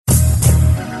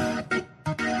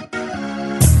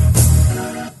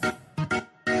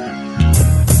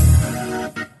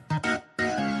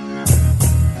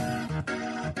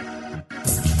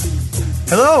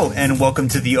Hello, and welcome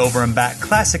to the Over and Back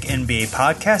Classic NBA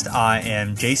podcast. I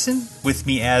am Jason. With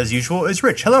me, as usual, is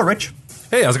Rich. Hello, Rich.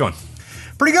 Hey, how's it going?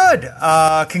 Pretty good.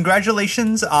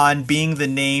 Congratulations on being the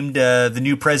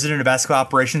new president of basketball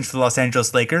operations for the Los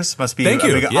Angeles Lakers. Must be a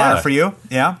big honor for you.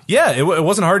 Yeah. Yeah, it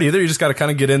wasn't hard either. You just got to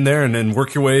kind of get in there and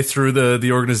work your way through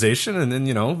the organization. And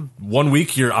then, 1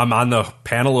 week I'm on the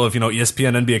panel of,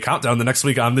 ESPN NBA Countdown. The next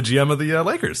week I'm the GM of the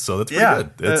Lakers. So that's pretty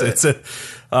good. It's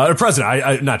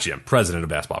president, not GM, president of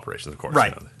basketball operations, of course.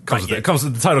 Right.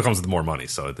 The title comes with more money,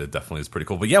 so it definitely is pretty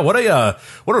cool. But yeah, what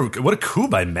a coup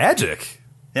by Magic.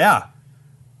 Yeah.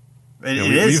 It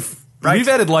is. We've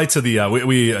added light to the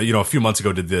we a few months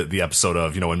ago did the episode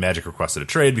of when Magic requested a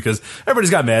trade, because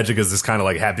everybody's got Magic as this kind of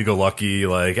like happy-go-lucky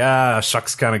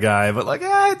shucks kind of guy,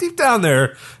 but deep down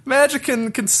there Magic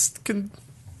can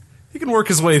he can work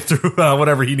his way through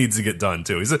whatever he needs to get done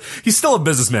too. He's still a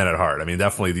businessman at heart. I mean,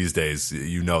 definitely these days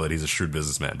that he's a shrewd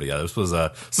businessman. But yeah, this was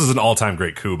an all-time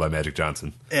great coup by Magic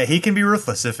Johnson. Yeah, he can be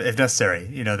ruthless if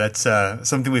necessary. That's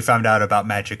something we found out about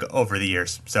Magic over the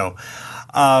years. So.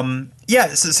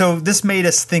 So this made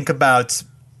us think about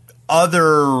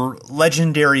other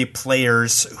legendary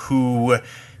players who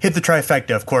hit the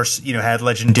trifecta. Of course, had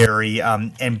legendary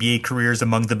NBA careers,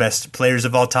 among the best players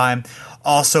of all time.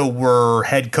 Also were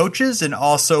head coaches and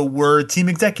also were team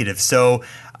executives. So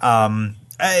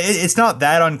it's not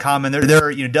that uncommon. There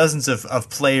are dozens of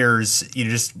players,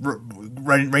 just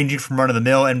ranging from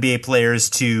run-of-the-mill NBA players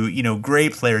to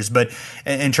great players. But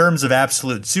in terms of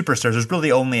absolute superstars, there's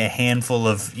really only a handful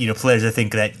of players I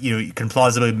think that can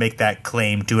plausibly make that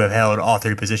claim to have held all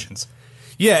three positions.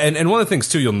 Yeah, and one of the things,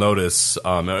 too, you'll notice,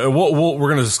 we're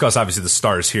going to discuss, obviously, the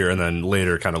stars here, and then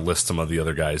later kind of list some of the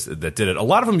other guys that did it. A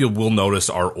lot of them you will notice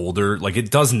are older. Like, it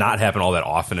does not happen all that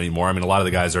often anymore. I mean, a lot of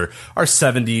the guys are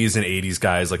 70s and 80s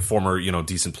guys, like former,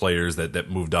 decent players that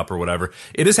moved up or whatever.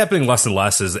 It is happening less and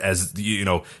less as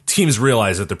teams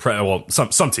realize that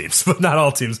some teams, but not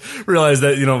all teams, realize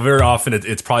that, very often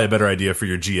it's probably a better idea for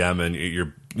your GM and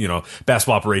your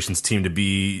basketball operations team to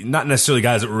be not necessarily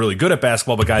guys that were really good at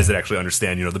basketball, but guys that actually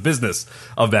understand, the business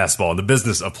of basketball and the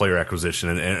business of player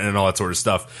acquisition and all that sort of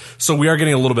stuff. So we are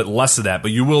getting a little bit less of that,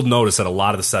 but you will notice that a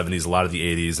lot of the 70s, a lot of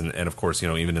the 80s, and of course,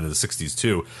 even into the 60s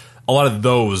too, a lot of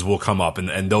those will come up,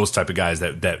 and those type of guys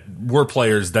that were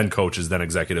players, then coaches, then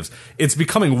executives. It's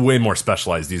becoming way more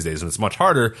specialized these days, and it's much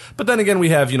harder. But then again,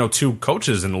 we have, two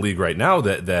coaches in the league right now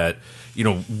that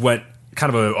went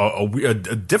kind of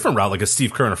a different route, like a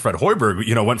Steve Kerr and a Fred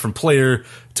Hoiberg, went from player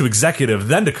to executive,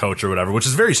 then to coach or whatever, which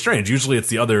is very strange. Usually it's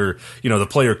the other, the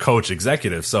player, coach,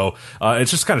 executive. So it's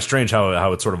just kind of strange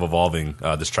how it's sort of evolving,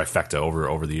 this trifecta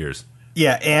over the years.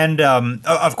 Yeah, and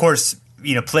of course,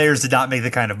 players did not make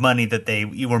the kind of money that they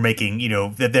were making,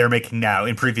 that they're making now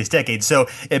in previous decades. So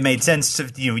it made sense to,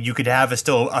 you could have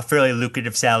still a fairly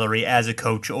lucrative salary as a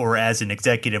coach or as an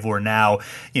executive, or now,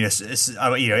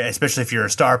 especially if you're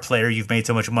a star player, you've made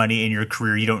so much money in your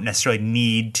career, you don't necessarily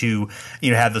need to,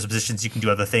 have those positions. You can do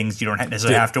other things. You don't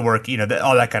necessarily have to work,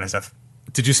 all that kind of stuff.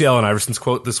 Did you see Allen Iverson's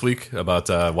quote this week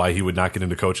about why he would not get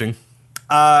into coaching?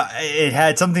 It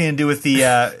had something to do with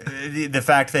the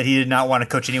fact that he did not want to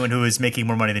coach anyone who was making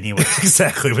more money than he was.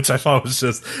 Exactly, which I thought was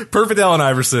just perfect Allen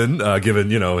Iverson, given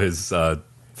his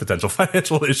potential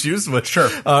financial issues, which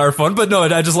are fun. But no,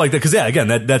 I just like that because, yeah,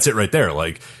 again, that's it right there.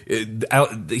 Like,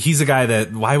 he's a guy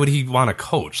that, why would he want to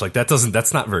coach? Like,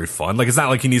 that's not very fun. Like, it's not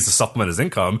like he needs to supplement his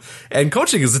income. And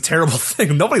coaching is a terrible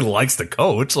thing. Nobody likes to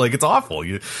coach. Like, it's awful.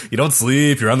 You don't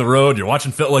sleep. You're on the road. You're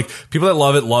watching film. Like, people that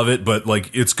love it. But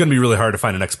like, it's going to be really hard to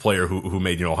find an ex-player who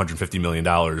made $150 million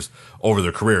over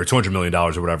their career, $200 million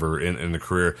or whatever in the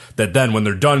career, that then when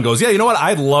they're done goes, yeah, you know what?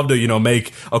 I'd love to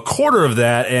make a quarter of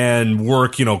that and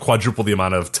work quadruple the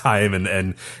amount of time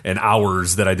and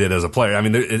hours that I did as a player. I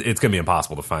mean, it's going to be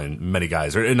impossible to find many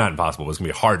guys, or not impossible, but it's going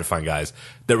to be hard to find guys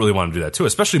that really want to do that too,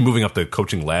 especially moving up the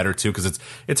coaching ladder too, because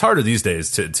it's harder these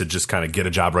days to just kind of get a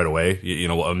job right away.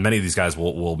 Many of these guys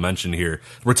will mention here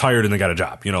retired and they got a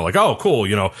job. Like, oh,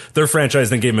 cool. Their franchise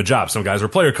then gave them a job. Some guys were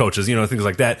player coaches. Things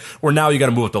like that. Where now you got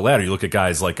to move up the ladder. You look at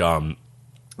guys like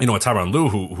Tyronn Lue,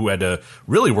 who had to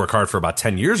really work hard for about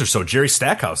 10 years or so. Jerry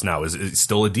Stackhouse now is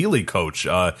still a D-League coach.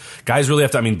 Guys really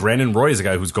have to, Brandon Roy is a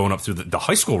guy who's going up through the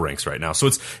high school ranks right now. So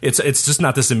it's just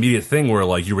not this immediate thing where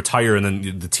like you retire and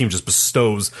then the team just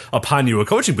bestows upon you a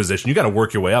coaching position. You got to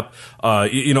work your way up. A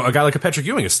guy like a Patrick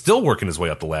Ewing is still working his way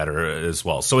up the ladder as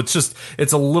well. So it's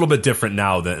a little bit different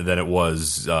now than it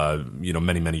was,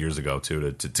 many, many years ago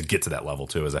too, to get to that level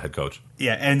too as a head coach.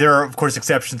 Yeah. And there are of course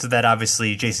exceptions to that.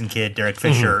 Obviously Jason Kidd, Derek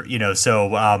Fisher,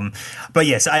 sure. But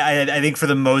yes, I think for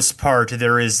the most part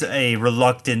there is a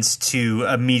reluctance to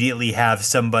immediately have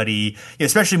somebody,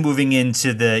 especially moving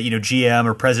into the GM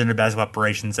or president of basketball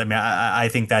operations. I mean, I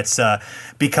think that's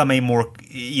become a more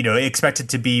expected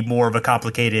to be more of a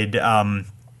complicated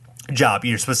job.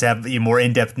 You're supposed to have more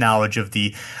in-depth knowledge of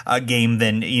the game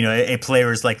than a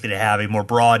player is likely to have, a more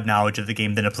broad knowledge of the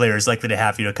game than a player is likely to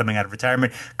have coming out of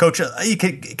retirement. Coach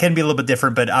can be a little bit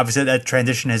different, but obviously that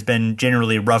transition has been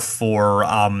generally rough for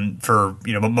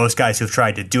most guys who've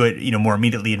tried to do it more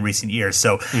immediately in recent years.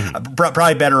 So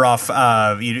probably better off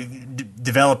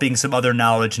developing some other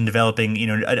knowledge and developing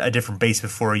a different base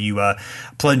before you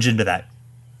plunge into that.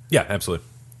 Yeah, absolutely.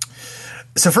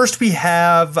 So first we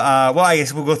have, I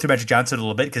guess we'll go through Magic Johnson a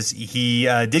little bit because he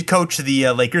did coach the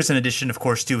Lakers in addition, of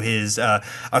course, to his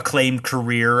acclaimed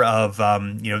career of,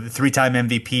 3-time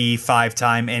MVP,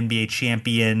 5-time NBA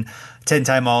champion,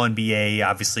 10-time All-NBA,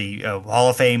 obviously Hall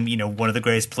of Fame, one of the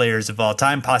greatest players of all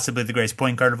time, possibly the greatest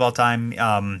point guard of all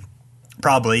time.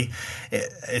 Probably.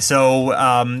 So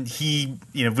we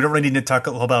don't really need to talk a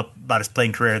little about his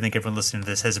playing career. I think everyone listening to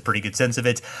this has a pretty good sense of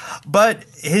it. But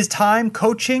his time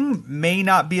coaching may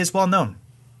not be as well known.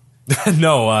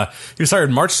 No, he was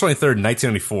hired March 23rd,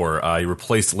 1994. He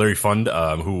replaced Larry Fund,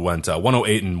 who went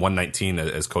 108 and 119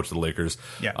 as coach of the Lakers.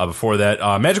 Yeah. Before that,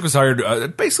 Magic was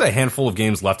hired basically a handful of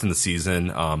games left in the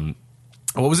season.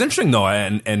 What was interesting, though,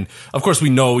 and of course we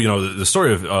know, the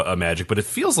story of Magic, but it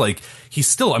feels like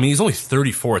he's only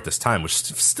 34 at this time, which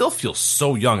still feels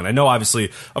so young. And I know, obviously,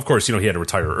 of course, he had to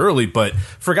retire early, but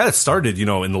for a guy that started, in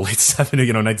the late 70s,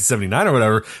 1979 or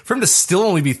whatever, for him to still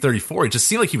only be 34, it just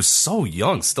seemed like he was so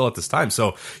young still at this time. So,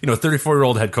 a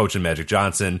 34-year-old head coach in Magic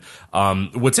Johnson.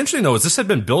 What's interesting, though, is this had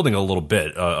been building a little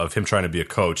bit of him trying to be a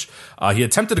coach. He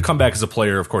attempted to come back as a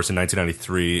player, of course, in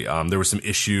 1993. There were some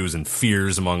issues and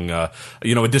fears among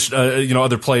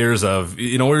other players of,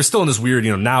 we're still in this weird,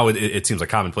 now it seems like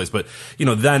commonplace, but,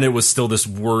 then it was still this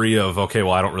worry of, okay,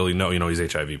 well, I don't really know, he's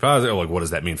HIV positive. Like, what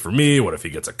does that mean for me? What if he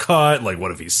gets a cut? Like,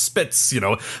 what if he spits?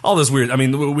 All this weird. I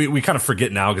mean, we kind of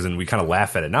forget now because we kind of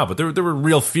laugh at it now, but there were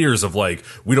real fears of like,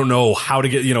 we don't know how to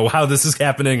get, how this is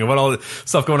happening and what all the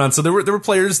stuff going on. So there were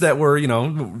players that were,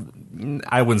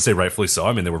 I wouldn't say rightfully so.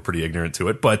 I mean, they were pretty ignorant to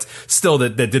it, but still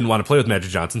that didn't want to play with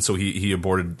Magic Johnson. So he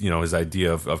aborted, his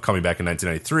idea of coming back in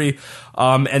 1993.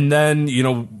 And then,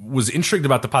 was intrigued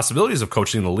about the possibilities of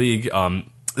coaching in the league.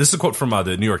 This is a quote from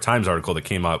the New York Times article that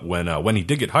came out when he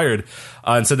did get hired,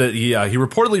 and said that he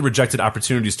reportedly rejected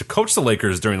opportunities to coach the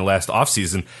Lakers during the last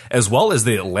offseason, as well as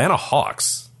the Atlanta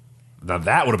Hawks. Now,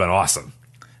 that would have been awesome.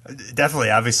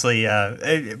 Definitely, obviously.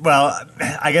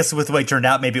 I guess with the way it turned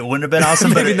out, maybe it wouldn't have been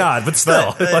awesome. Maybe not, but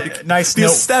still. Nice. The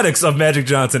aesthetics of Magic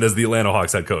Johnson as the Atlanta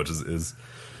Hawks head coach is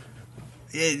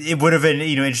it would have been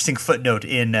interesting footnote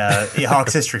in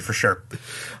Hawks history for sure.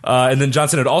 And then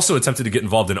Johnson had also attempted to get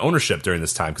involved in ownership during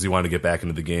this time because he wanted to get back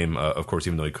into the game, of course,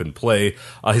 even though he couldn't play.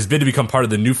 His bid to become part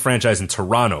of the new franchise in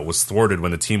Toronto was thwarted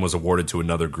when the team was awarded to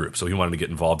another group. So he wanted to get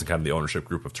involved in kind of the ownership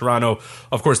group of Toronto.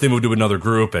 Of course, they moved to another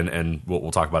group, and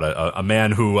we'll talk about a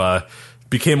man who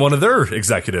became one of their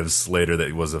executives later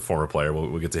that was a former player.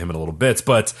 We'll get to him in a little bit.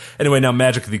 But anyway, now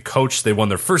Magic, the coach, they won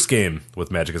their first game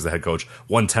with Magic as the head coach,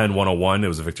 110-101. It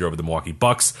was a victory over the Milwaukee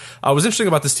Bucks. What was interesting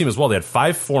about this team as well, they had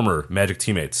 5 former Magic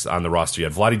teammates on the roster. You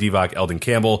had Vlade Divac, Eldon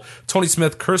Campbell, Tony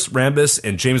Smith, Kurt Rambis,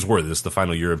 and James Worthy. This is the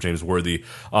final year of James Worthy.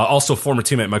 Also, former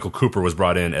teammate Michael Cooper was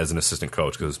brought in as an assistant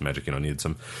coach because Magic, needed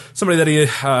somebody that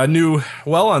he knew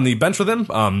well on the bench with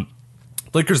him.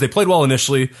 Lakers, they played well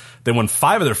initially. They won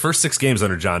 5 of their first 6 games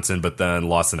under Johnson, but then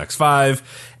lost the next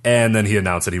 5. And then he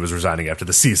announced that he was resigning after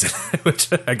the season, which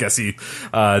I guess he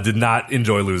did not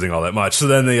enjoy losing all that much. So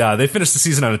then they finished the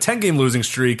season on a 10-game losing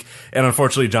streak, and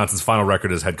unfortunately Johnson's final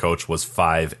record as head coach was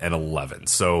 5-11.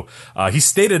 So he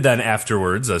stated then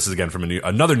afterwards, this is again from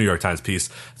another New York Times piece,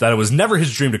 that it was never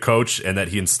his dream to coach, and that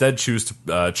he instead chose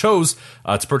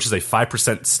to purchase a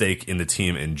 5% stake in the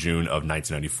team in June of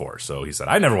 1994. So he said,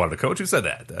 "I never wanted to coach." Who said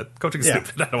that? Coaching is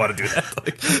stupid. I don't want to do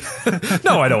that.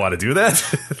 No, I don't want to do that.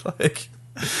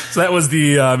 So that was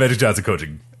the Magic Johnson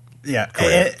coaching. Yeah,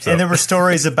 and there were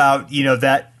stories about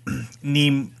that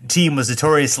team was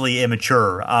notoriously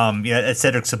immature.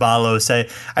 Cedric Ceballos,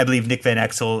 I believe Nick Van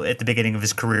Exel at the beginning of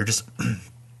his career just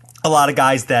a lot of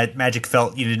guys that Magic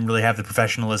felt didn't really have the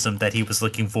professionalism that he was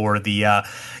looking for, the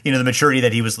the maturity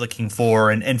that he was looking for,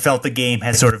 and felt the game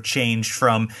has sort of changed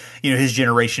from his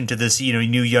generation to this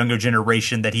new younger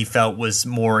generation that he felt was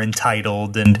more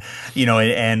entitled and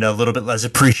and a little bit less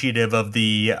appreciative of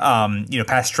the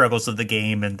past struggles of the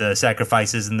game and the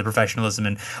sacrifices and the professionalism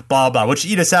and blah blah, which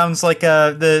sounds like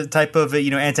the type of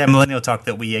anti-millennial talk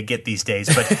that we get these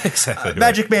days, but exactly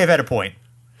Magic may have had a point.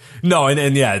 No, and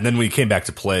then when he came back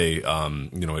to play,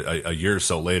 a year or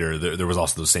so later, there was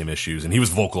also those same issues, and he was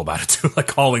vocal about it too, like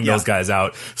calling those guys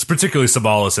out, particularly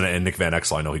Sabalas and Nick Van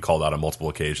Exel. I know he called out on multiple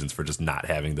occasions for just not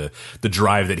having the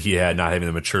drive that he had, not having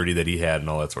the maturity that he had, and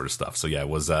all that sort of stuff. So yeah, it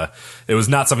was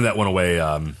not something that went away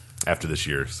after this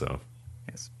year. So.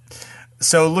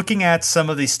 So looking at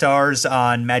some of the stars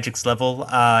on Magic's level,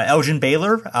 Elgin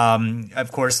Baylor,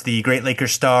 of course, the great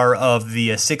Lakers star of the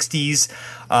 60s,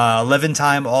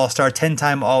 11-time All-Star,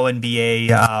 10-time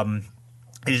All-NBA,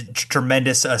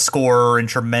 tremendous scorer and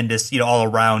tremendous,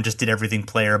 all-around, just did everything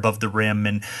player above the rim,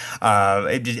 and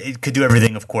it could do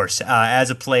everything, of course. As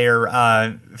a player,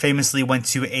 famously went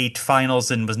to 8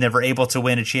 finals and was never able to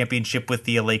win a championship with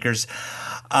the Lakers.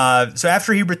 So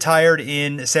after he retired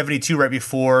in 72, right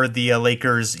before the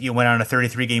Lakers went on a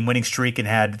 33-game winning streak and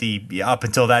had the up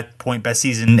until that point best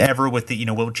season ever with the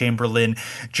Wilt Chamberlain,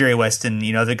 Jerry West, and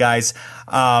other guys,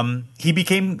 he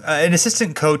became an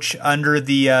assistant coach under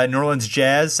the New Orleans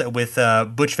Jazz with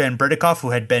Butch Van Bredikoff,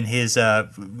 who had been his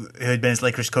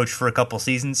Lakers coach for a couple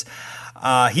seasons.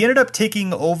 He ended up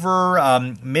taking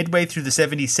over midway through the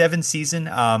 77 season.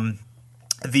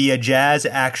 The Jazz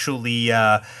actually.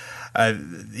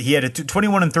 He had a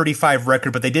 21-35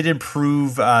 record, but they did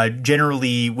improve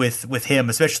generally with him,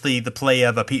 especially the play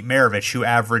of Pete Maravich, who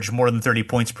averaged more than 30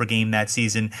 points per game that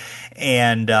season,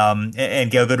 and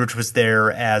Gail Goodrich was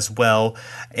there as well.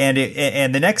 And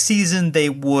the next season they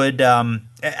would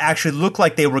actually look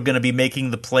like they were going to be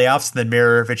making the playoffs. And then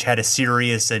Maravich had a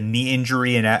serious knee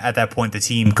injury, and at that point the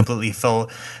team completely fell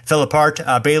apart.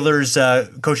 Baylor's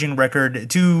coaching record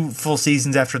 2 full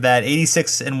seasons after that,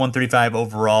 86-135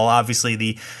 overall. Obviously,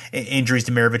 the injuries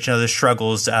to Maravich and other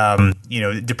struggles,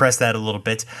 depressed that a little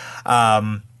bit.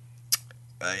 Then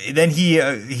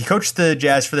he coached the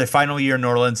Jazz for their final year in New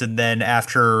Orleans, and then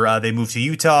after they moved to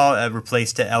Utah,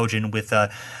 replaced Elgin with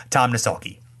Tom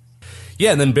Nasalki.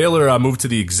 Yeah, and then Baylor moved to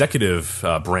the executive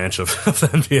branch of the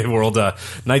NBA world.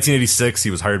 1986,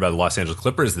 he was hired by the Los Angeles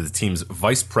Clippers as the team's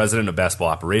vice president of basketball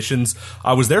operations.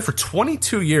 Was there for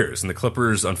 22 years, and the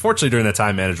Clippers, unfortunately, during that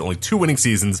time, managed only 2 winning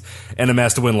seasons and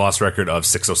amassed a win-loss record of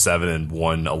 607 and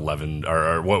 111,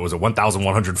 or what was it,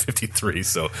 1,153.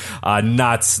 So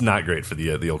not great for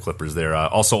the old Clippers there.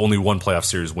 Also, only 1 playoff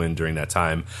series win during that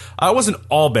time. It wasn't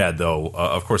all bad, though.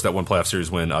 Of course, that 1 playoff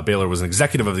series win. Baylor was an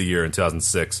executive of the year in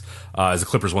 2006. As the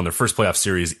Clippers won their first playoff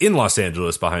series in Los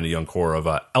Angeles behind a young core of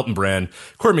Elton Brand,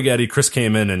 Corey Maggette, Chris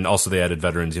Kaman, and also they added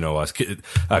veterans,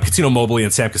 Cuttino Mobley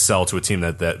and Sam Cassell to a team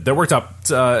that worked out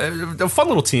a fun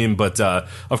little team, but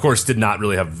of course did not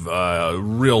really have a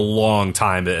real long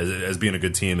time as being a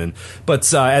good team.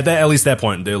 But at least that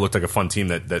point, they looked like a fun team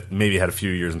that maybe had a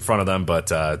few years in front of them, but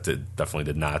definitely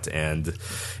did not. And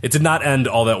it did not end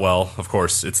all that well. Of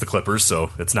course, it's the Clippers,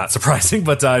 so it's not surprising.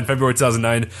 But in February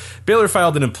 2009, Baylor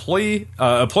filed an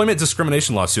employment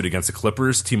discrimination lawsuit against the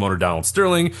Clippers, team owner Donald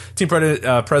Sterling, team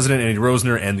president Andy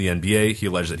Rosner, and the NBA. He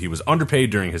alleged that he was underpaid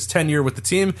during his tenure with the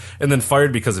team and then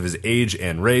fired because of his age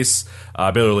and race.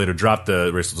 Baylor later dropped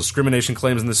the racial discrimination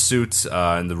claims in the suit,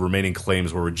 and the remaining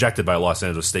claims were rejected by a Los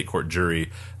Angeles state court jury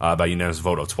by unanimous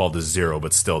vote of 12-0.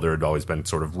 But still, there had always been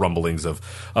sort of rumblings of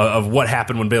what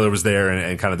happened when Baylor was there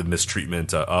and kind of the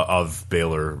mistreatment of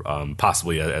Baylor,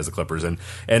 possibly as the Clippers. And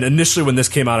initially, when this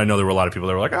came out, I know there were a lot of people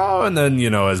that were like, oh, and then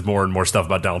as more and more stuff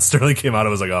about Donald Sterling came out, it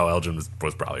was like, oh, Elgin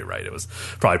was probably right. It was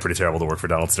probably pretty terrible to work for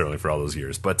Donald Sterling for all those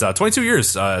years. But 22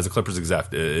 years as a Clippers exec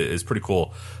is pretty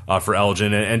cool for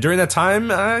Elgin. And during that time,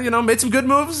 made some good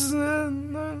moves,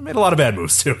 made a lot of bad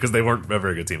moves too, because they weren't a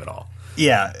very good team at all.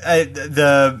 Yeah,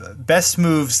 the best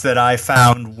moves that I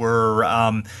found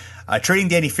were trading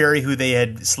Danny Ferry, who they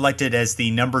had selected as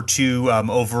the number 2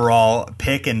 overall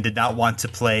pick and did not want to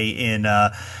play in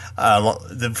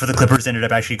for the Clippers, ended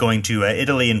up actually going to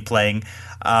Italy and playing.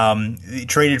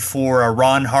 Traded for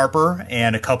Ron Harper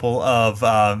and a couple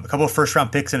of first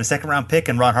round picks and a second round pick,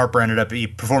 and Ron Harper ended up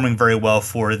performing very well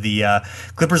for the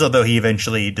Clippers, although he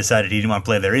eventually decided he didn't want to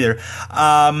play there either.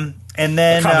 And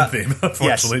then a common theme,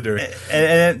 unfortunately. Yes,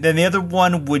 and then the other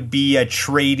one would be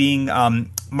trading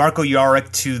Marco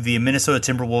Yarrick to the Minnesota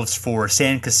Timberwolves for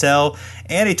Sam Cassell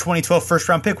and a 2012 first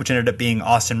round pick, which ended up being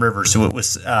Austin Rivers. So it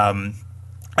was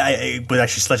was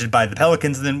actually selected by the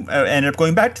Pelicans and then ended up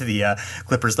going back to the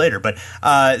Clippers later. But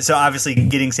so obviously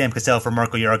getting Sam Cassell for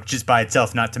Marco Yarrick just by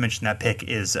itself, not to mention that pick,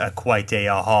 is quite a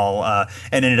haul,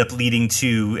 and ended up leading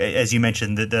to, as you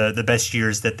mentioned, the best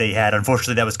years that they had.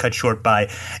 Unfortunately, that was cut short by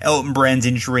Elton Brand's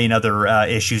injury and other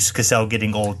issues. Cassell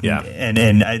getting old,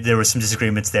 and there was some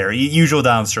disagreements there. Usual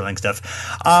Donald Sterling stuff.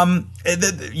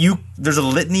 There's a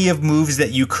litany of moves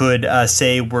that you could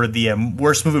say were the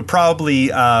worst move. Probably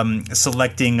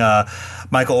selecting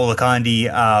Michael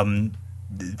Olakandi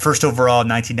first overall in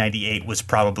 1998 was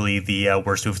probably the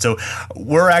worst move. So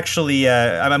we're actually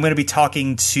I'm going to be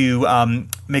talking to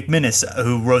McMinnis,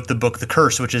 who wrote the book The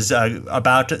Curse, which is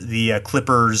about the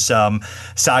Clippers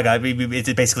saga.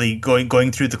 It's basically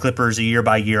going through the Clippers year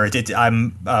by year.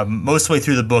 I'm most of the way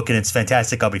through the book, and it's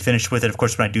fantastic. I'll be finished with it, of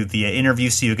course, when I do the interview,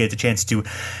 so you get the chance to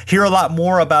hear a lot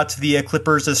more about the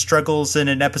Clippers' struggles in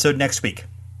an episode next week.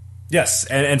 Yes,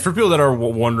 and for people that are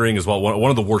wondering as well, one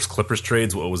of the worst Clippers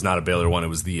trades was not a Baylor one. It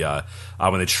was the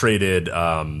when they traded.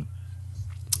 I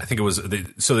think it was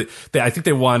I think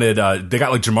they wanted they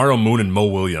got like Jamaro Moon and Mo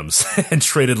Williams and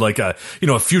traded like a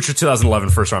future 2011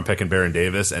 first round pick in Baron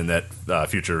Davis, and that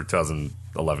future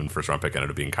 2011 first round pick ended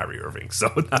up being Kyrie Irving. So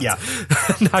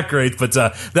not great, but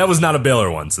that was not a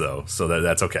Baylor one, so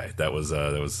that's okay. That was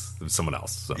someone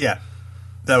else. So. Yeah.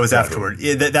 That was afterward.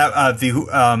 Yeah,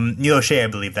 the Neil O'Shea, I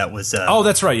believe that was. Oh,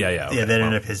 that's right. Yeah. Okay. Yeah, that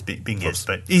ended up being his,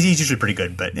 but he's usually pretty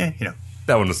good. But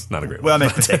that one was not a great one. Well, I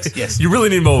make mistakes. Yes, you really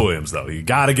need Mo Williams, though. You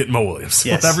got to get Mo Williams.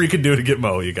 Yes. Whatever you can do to get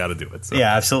Mo, you got to do it. So.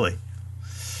 Yeah, absolutely.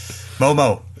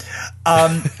 Mo.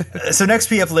 So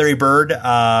next we have Larry Bird.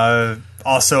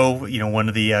 Also, one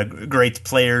of the great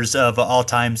players of all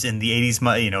times in the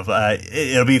 80s.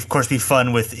 It'll be, of course, be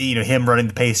fun with him running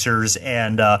the Pacers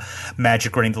and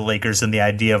Magic running the Lakers, and the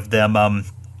idea of them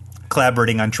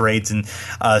collaborating on trades and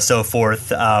so forth.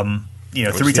 3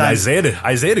 times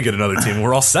Isiah to get another team.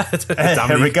 We're all set.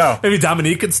 There we go. Maybe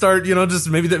Dominique could start. Just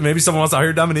maybe someone wants to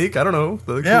hire Dominique. I don't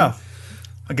know. Yeah.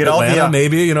 Get Atlanta, all the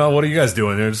maybe. What are you guys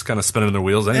doing? They're just kind of spinning their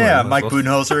wheels anyway. Yeah, Mike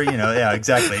Budenholzer. Yeah,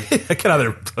 exactly. Get out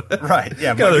there, right?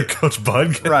 Yeah, get out there, Coach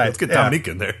Bud. Right, let's get Dominique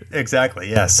in there. Exactly.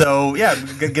 Yeah. So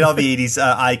get all the '80s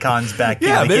icons back.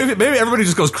 Yeah, maybe everybody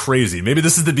just goes crazy. Maybe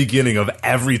this is the beginning of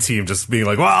every team just being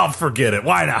like, "Well, forget it.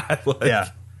 Why not?" Yeah.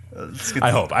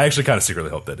 I hope. I actually kind of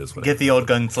secretly hope that is what. Get the old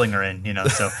gunslinger in.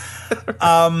 So.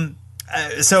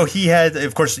 So he had,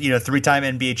 of course, 3-time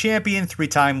NBA champion,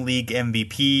 3-time league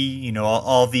MVP,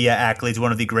 all the accolades,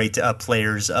 one of the great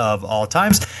players of all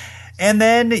times. And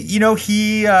then,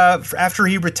 he after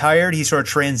he retired, he sort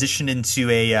of transitioned into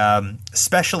a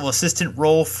special assistant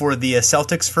role for the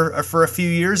Celtics for a few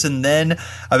years, and then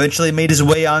eventually made his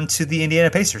way onto the Indiana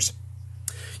Pacers.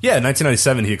 Yeah, in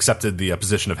 1997, he accepted the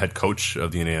position of head coach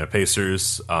of the Indiana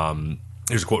Pacers.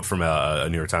 Here's a quote from a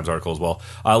New York Times article as well.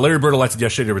 Larry Bird elected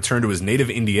yesterday to return to his native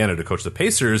Indiana to coach the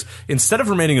Pacers instead of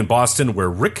remaining in Boston, where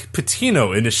Rick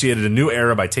Pitino initiated a new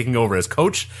era by taking over as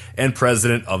coach and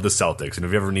president of the Celtics. And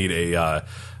if you ever need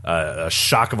a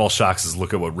shock of all shocks, is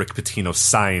look at what Rick Pitino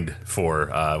signed for,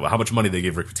 how much money they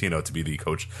gave Rick Pitino to be the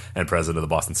coach and president of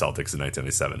the Boston Celtics in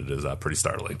 1997. It is pretty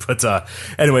startling. But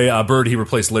anyway, Bird, he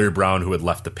replaced Larry Brown, who had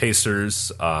left the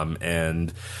Pacers,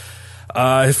 and...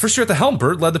 his first year at the helm,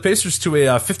 Bird led the Pacers to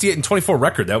a 58-24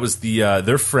 record. That was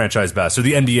their franchise best, or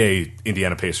the NBA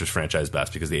Indiana Pacers franchise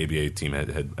best, because the ABA team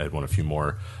had won a few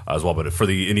more as well. But for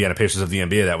the Indiana Pacers of the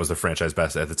NBA, that was their franchise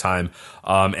best at the time.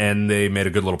 And they made a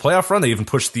good little playoff run. They even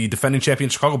pushed the defending champion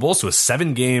Chicago Bulls to a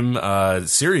 7-game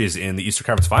series in the Eastern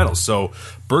Conference Finals. So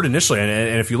Bird initially,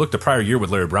 and if you look the prior year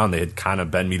with Larry Brown, they had kind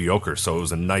of been mediocre. So it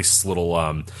was a nice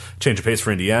little change of pace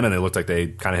for Indiana, and they looked like they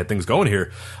kind of had things going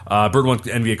here. Bird won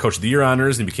NBA Coach of the Year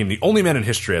honors and became the only man in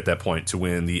history at that point to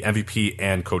win the MVP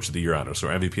and Coach of the Year honors. So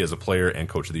MVP as a player and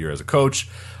Coach of the Year as a coach.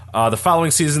 The following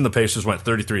season, the Pacers went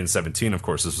 33-17. Of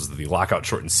course, this was the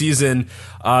lockout-shortened season.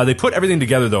 They put everything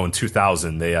together, though, in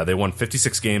 2000. They won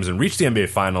 56 games and reached the NBA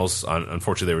Finals.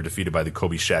 Unfortunately, they were defeated by the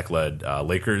Kobe Shaq-led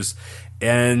Lakers.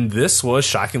 And this was,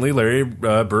 shockingly, Larry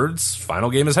Bird's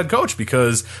final game as head coach,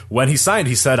 because when he signed,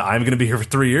 he said, I'm going to be here for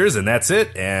 3 years, and that's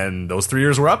it. And those 3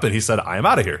 years were up, and he said, I am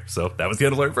out of here. So that was the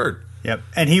end of Larry Bird. Yep.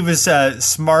 And he was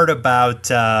smart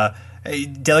about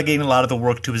delegating a lot of the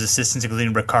work to his assistants,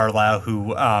 including Rick Carlisle,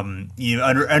 who,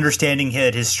 understanding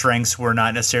that his strengths were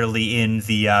not necessarily in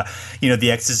the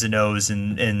X's and O's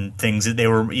and things. They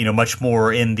were, much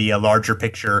more in the larger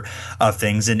picture of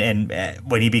things. And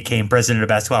when he became president of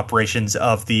basketball operations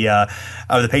of the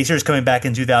Pacers, coming back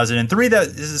in 2003, that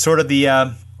is sort of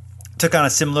the took on a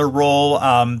similar role.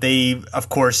 They, of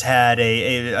course, had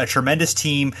a tremendous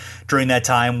team during that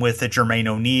time with Jermaine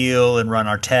O'Neal and Ron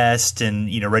Artest and,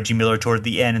 Reggie Miller toward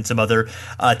the end and some other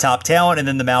top talent. And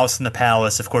then the Mouse and the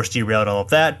Palace, of course, derailed all of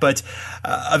that. But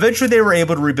eventually they were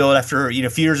able to rebuild after, a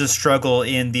few years of struggle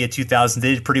in the 2000s.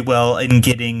 They did pretty well in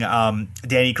getting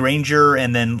Danny Granger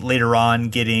and then later on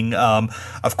getting,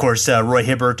 of course, Roy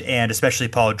Hibbert and especially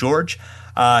Paul George.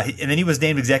 And then he was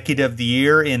named Executive of the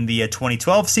Year in the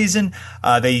 2012 season.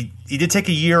 He did take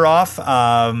a year off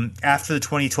after the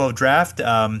 2012 draft.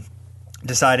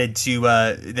 Decided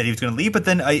that he was going to leave, but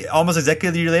then almost exactly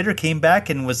a year later came back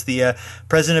and was the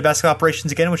president of basketball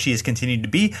operations again, which he has continued to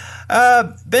be.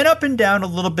 Been up and down a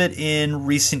little bit in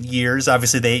recent years.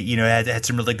 Obviously, they had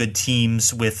some really good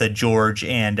teams with George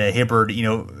and Hibbert,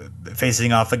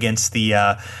 facing off against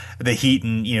the Heat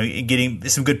and getting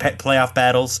some good playoff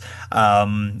battles.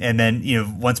 And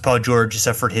then once Paul George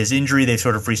suffered his injury, they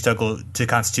sort of restruggled to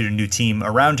constitute a new team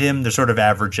around him. They're sort of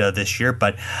average this year,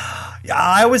 but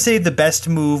I would say the best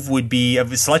move would be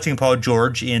selecting Paul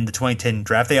George in the 2010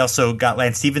 draft. They also got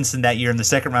Lance Stevenson that year in the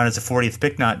second round as a 40th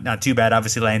pick. Not too bad.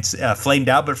 Obviously, Lance flamed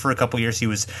out, but for a couple years he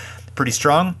was pretty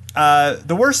strung.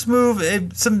 The worst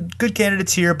move, some good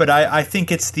candidates here, but I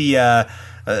think it's the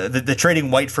trading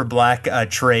white for black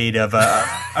trade of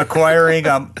acquiring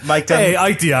Mike Dunn. Hey,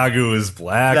 Ike Diagu is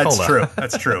black. That's true.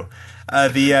 That's true.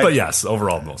 But yes,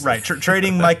 overall, most right.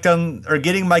 Trading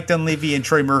getting Mike Dunleavy and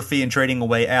Troy Murphy and trading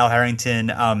away Al Harrington,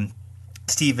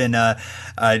 Steven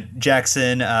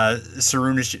Jackson,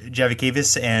 Sarunas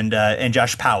Javikavis, and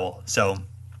Josh Powell. So.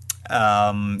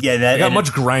 They got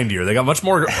much grindier. They got much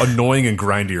more annoying and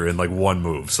grindier in like one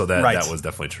move. So that was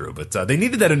definitely true. But they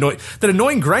needed that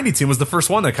annoying grindy team was the first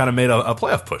one that kind of made a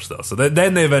playoff push though. So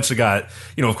then they eventually got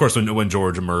of course when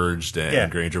George emerged and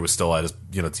Granger was still at his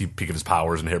peak of his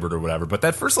powers and Hibbert or whatever. But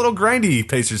that first little grindy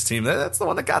Pacers team that's the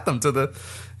one that got them to the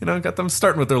got them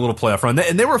starting with their little playoff run.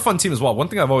 And they were a fun team as well. One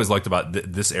thing I've always liked about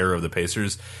this era of the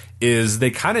Pacers is they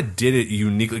kind of did it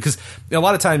uniquely because a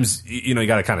lot of times you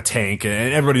got to kind of tank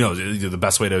and everybody knows the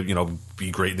best way to be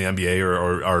great in the NBA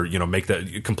or make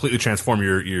that completely transform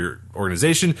your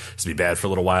organization is to be bad for a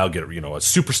little while, get a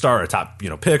superstar, a top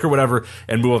pick or whatever,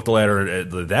 and move up the ladder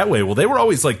that way. Well, they were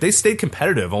always they stayed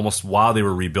competitive almost while they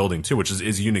were rebuilding too, which is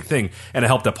a unique thing, and it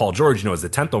helped that Paul George as the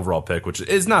 10th overall pick, which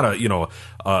is not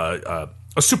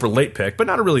a super late pick, but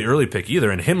not a really early pick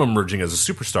either. And him emerging as a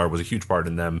superstar was a huge part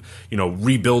in them,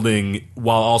 rebuilding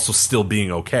while also still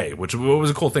being okay, which was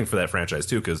a cool thing for that franchise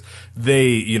too, because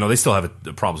they still have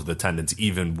problems with attendance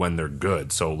even when they're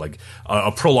good. So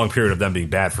a prolonged period of them being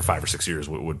bad for 5 or 6 years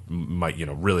might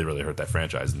really, really hurt that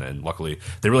franchise. And luckily,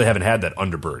 they really haven't had that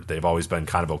underbird. They've always been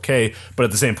kind of okay, but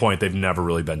at the same point, they've never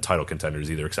really been title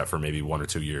contenders either, except for maybe 1 or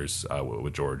 2 years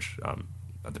with George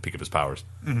at the peak of his powers.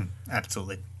 Mm-hmm.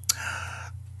 Absolutely.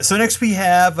 So next we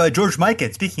have George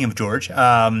Mikan. Speaking of George,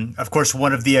 of course,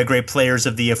 one of the great players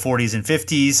of the 40s and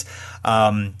 50s,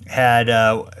 had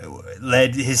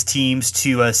led his teams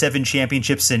to 7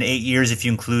 championships in 8 years, if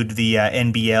you include the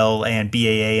NBL and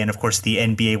BAA, and of course the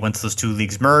NBA once those two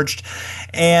leagues merged.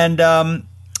 And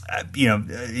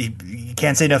you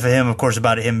can't say enough of him, of course,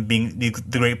 about him being the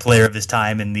great player of his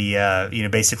time and the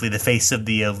basically the face of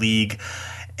the league.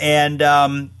 And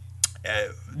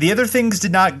the other things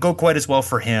did not go quite as well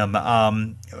for him.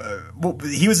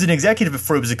 He was an executive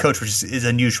before he was a coach, which is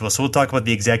unusual. So we'll talk about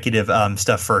the executive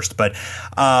stuff first. But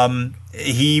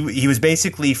he was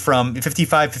basically from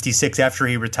 55, 56 after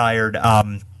he retired.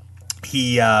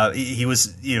 He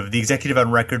was the executive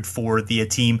on record for the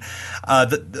team.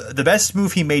 The best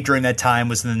move he made during that time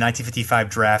was in the 1955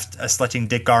 draft, selecting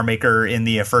Dick Garmaker in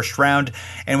the first round.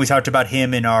 And we talked about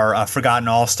him in our Forgotten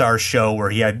All-Stars show, where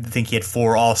I think he had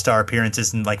 4 All-Star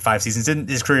appearances in 5 seasons.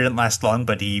 His career didn't last long,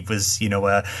 but he was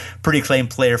a pretty acclaimed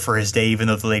player for his day, even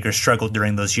though the Lakers struggled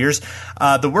during those years.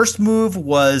 The worst move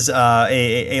was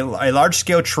a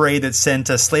large-scale trade that sent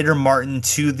Slater Martin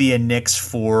to the Knicks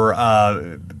for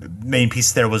main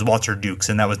piece there was Walter Dukes,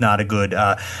 and that was not a good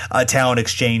talent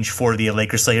exchange for the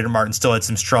Lakers. Slater Martin still had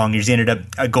some strong years. He ended up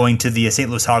going to the St.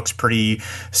 Louis Hawks pretty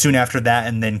soon after that,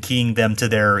 and then keying them to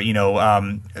their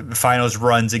finals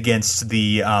runs against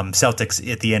the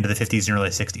Celtics at the end of the 50s and early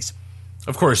 60s.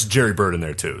 Of course, Jerry Bird in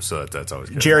there too, so that's always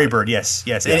good. Jerry Bird, yes.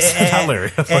 Not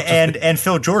Larry. and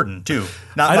Phil Jordan too.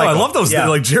 Not Michael. I love those things,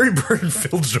 like Jerry Bird and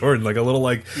Phil Jordan, a little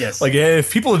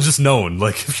if people had just known,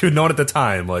 if you had known at the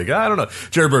time, I don't know.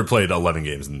 Jerry Bird played 11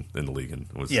 games in the league and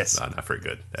was not very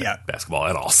good at basketball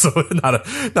at all. So not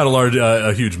a large,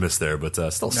 a huge miss there, but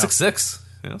still 6'6".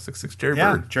 6'6" Jerry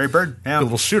Yeah, Bird. Jerry Bird. Yeah. A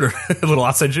little shooter, a little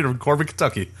outside shooter from Corbin,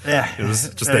 Kentucky. Yeah. It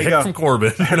was just There the you hick go. from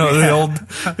Corbin.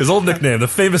 His old nickname, the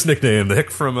famous nickname, the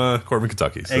hick from Corbin,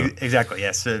 Kentucky. So. Exactly,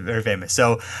 yes, very famous.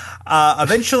 So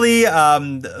eventually,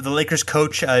 the Lakers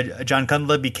coach, John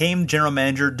Kundla, became general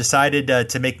manager, decided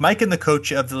to make Mikan the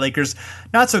coach of the Lakers.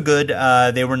 Not so good.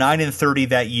 They were 9-30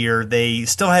 that year. They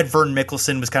still had Vern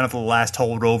Mickelson, was kind of the last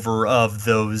holdover of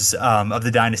those of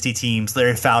the dynasty teams.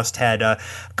 Larry Faust had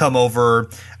come over.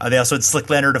 They also had Slick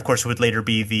Leonard, of course, who would later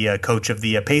be the coach of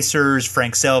the Pacers,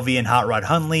 Frank Selvey, and Hot Rod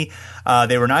Hundley.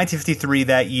 They were 9-53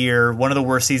 that year, one of the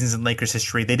worst seasons in Lakers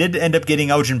history. They did end up getting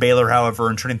Elgin Baylor, however,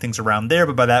 and turning things around there,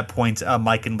 but by that point,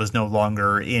 Mikan was no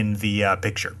longer in the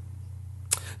picture.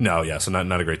 No, yeah, so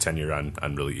not a great tenure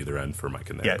on really either end for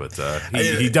Mike in there. Yeah. But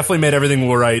he definitely made everything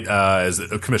right as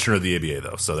a commissioner of the ABA,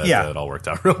 though, so that all worked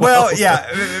out real well. Well,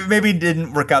 yeah, maybe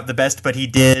didn't work out the best, but he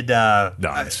did.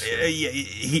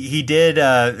 He did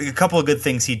a couple of good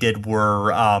things. He did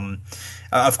were.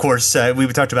 Of course, we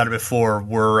talked about it before.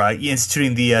 We're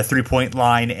instituting the 3-point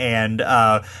line and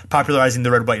popularizing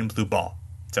the red, white, and blue ball.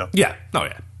 So yeah.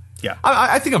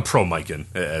 I think I'm pro Mikan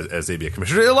as ABA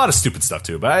commissioner. A lot of stupid stuff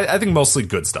too, but I think mostly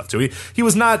good stuff too. He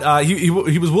was not he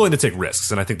was willing to take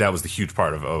risks, and I think that was the huge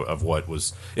part of what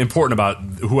was important about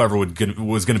whoever was going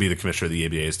to be the commissioner of the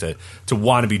ABA is to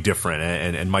want to be different,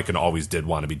 and Mikan always did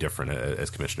want to be different as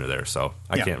commissioner there. So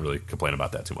I can't really complain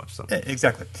about that too much. So.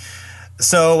 Exactly.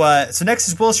 So next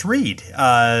is Willis Reed.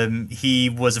 He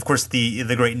was, of course,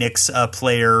 the great Knicks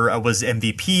player, was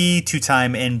MVP,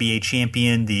 2-time NBA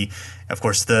champion, of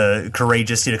course, the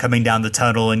courageous, coming down the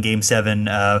tunnel in Game 7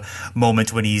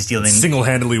 moment when he's dealing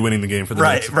single-handedly winning the game for the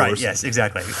Knicks. Right, yes,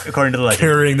 exactly. According to the legend,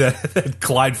 carrying that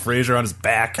Clyde Frazier on his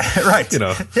back. Right.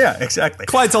 Yeah, exactly.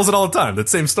 Clyde tells it all the time. That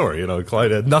same story.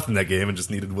 Clyde had nothing that game and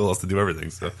just needed Willis to do everything.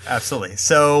 So absolutely.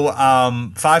 So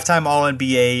 5-time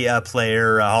All-NBA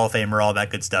player, Hall of Famer, all that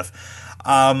good stuff.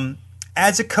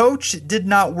 As a coach, did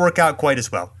not work out quite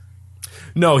as well.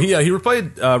 No, he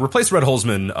replaced Red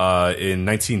Holzman in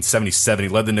 1977. He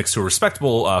led the Knicks to a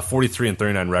respectable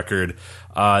 43-39 record.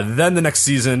 Then the next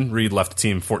season, Reed left the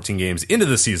team 14 games into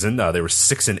the season. They were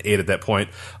 6-8 at that point.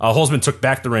 Holzman took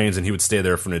back the reins, and he would stay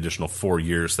there for an additional 4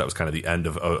 years. That was kind of the end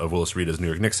of Willis Reed as New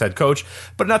York Knicks head coach,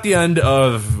 but not the end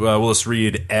of Willis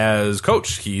Reed as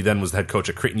coach. He then was the head coach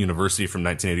at Creighton University from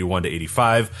 1981 to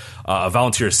 85, a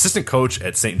volunteer assistant coach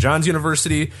at St. John's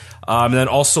University, and then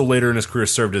also later in his career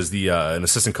served as an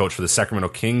assistant coach for the Sacramento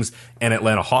Kings and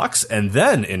Atlanta Hawks. And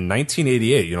then in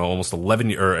 1988, almost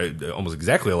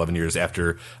exactly 11 years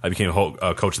after I became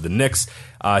coach of the Knicks,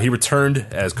 he returned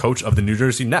as coach of the New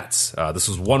Jersey Nets. This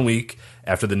was 1 week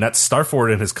after the Nets star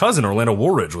forward and his cousin Orlando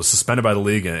Woolridge was suspended by the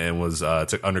league and was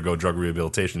to undergo drug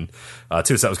rehabilitation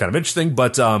too. So that was kind of interesting.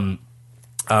 But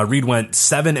Reed went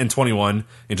 7-21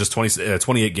 in just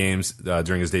 28 games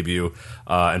during his debut,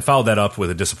 and followed that up with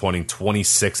a disappointing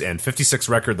 26-56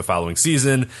 record the following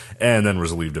season, and then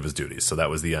was relieved of his duties. So that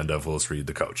was the end of Willis Reed,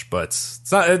 the coach. But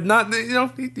it's not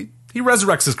he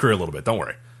resurrects his career a little bit. Don't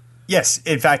worry. Yes,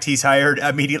 in fact, he's hired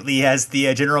immediately as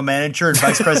the general manager and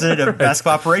vice president of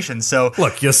basketball operations. So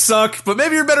look, you suck, but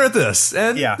maybe you're better at this.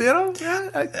 And that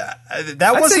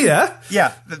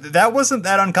wasn't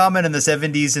that uncommon in the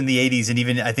 70s and the 80s, and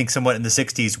even I think somewhat in the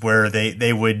 60s, where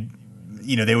they would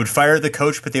fire the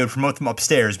coach, but they would promote them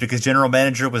upstairs because general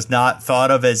manager was not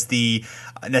thought of as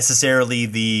necessarily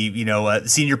the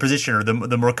senior position or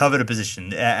the more coveted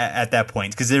position at that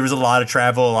point, because there was a lot of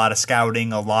travel, a lot of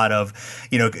scouting, a lot of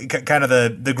kind of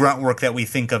the grunt work that we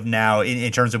think of now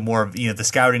in terms of more of the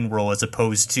scouting role as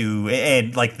opposed to,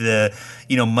 and like the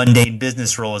mundane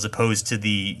business role as opposed to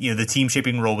the team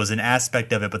shaping role was an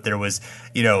aspect of it, but there was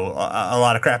a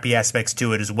lot of crappy aspects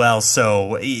to it as well.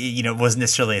 So it wasn't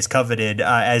necessarily as coveted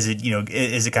as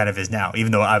it kind of is now.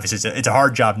 Even though obviously it's a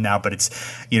hard job now, but it's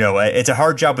a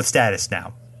hard job with status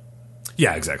now.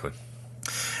 Yeah, exactly.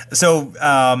 So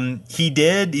he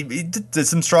did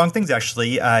some strong things,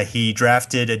 actually. He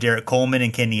drafted Derek Coleman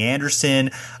and Kenny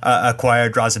Anderson,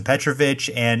 acquired Drazen Petrovic,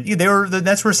 and the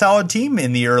Nets were a solid team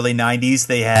in the early 90s.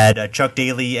 They had Chuck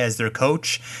Daly as their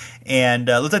coach, and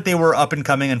it looked like they were up and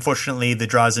coming. Unfortunately, the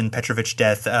Drazen Petrovic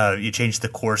death changed the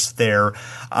course there.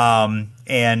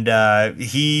 And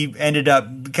he ended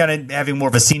up kind of having more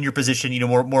of a senior position,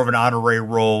 more of an honorary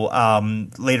role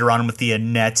later on with the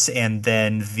Nets, and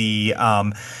then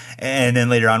and then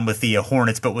later on with the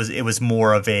Hornets, but it was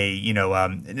more of a,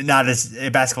 not as a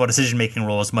basketball decision-making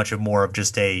role as much of more of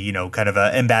just a, kind of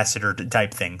a ambassador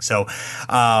type thing. So,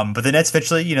 but the Nets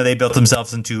eventually, they built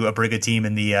themselves into a pretty good team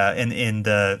in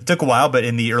the took a while, but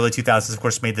in the early 2000s, of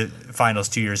course, made the finals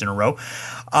 2 years in a row.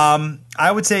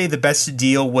 I would say the best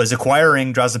deal was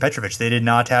acquiring Drazen Petrovic. They did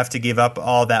not have to give up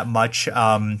all that much.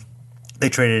 They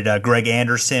traded Greg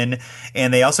Anderson,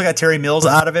 and they also got Terry Mills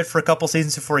out of it for a couple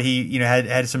seasons before he,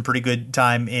 had some pretty good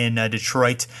time in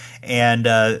Detroit. And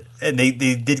they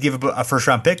did give a first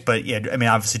round pick, but yeah, I mean,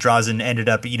 obviously Drazen ended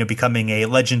up, becoming a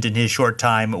legend in his short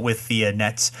time with the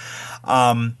Nets.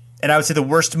 And I would say the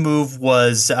worst move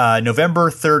was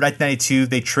November 3rd, 1992.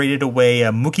 They traded away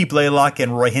Mookie Blaylock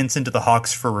and Roy Hinson to the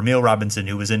Hawks for Ramil Robinson,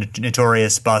 who was a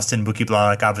notorious bust. And Mookie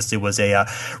Blaylock obviously was a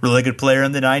really good player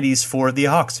in the 90s for the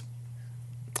Hawks.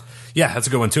 Yeah, that's a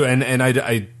good one, too. And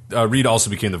Reed also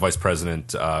became the vice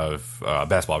president of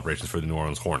basketball operations for the New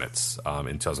Orleans Hornets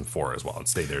in 2004 as well, and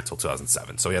stayed there until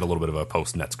 2007. So he had a little bit of a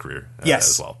post-Nets career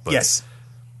as well. But, yes,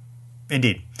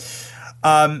 indeed.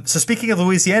 So speaking of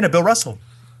Louisiana, Bill Russell.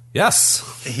 Yes.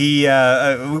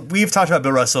 We've talked about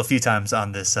Bill Russell a few times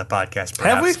on this podcast, perhaps.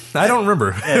 Have we? I don't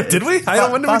remember. Did we?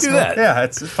 When did we do that? Yeah,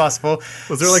 it's possible.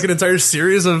 Was there like an entire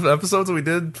series of episodes that we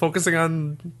did focusing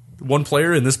on one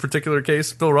player, in this particular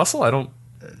case, Bill Russell? I don't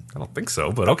think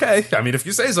so, but okay. I mean, if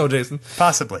you say so, Jason.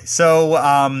 Possibly. So,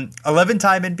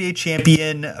 11-time NBA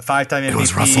champion, 5-time MVP. It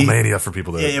was WrestleMania for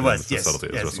people that... It was, yes.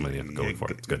 Subtlety. It was WrestleMania. Going for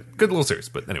it. It's good. Good little series,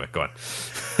 but anyway, go on.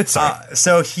 Sorry.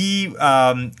 So he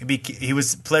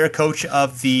was player coach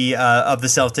of the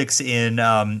Celtics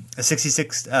in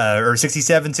 66 or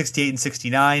 67, 68, and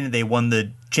 69. They won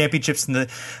the championships in the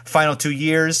final 2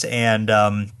 years, and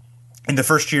in the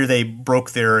first year, they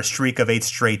broke their streak of 8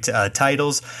 straight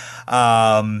titles.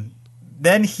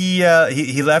 Then he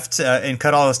left and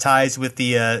cut all his ties with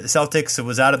the Celtics. It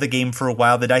was out of the game for a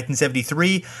while. The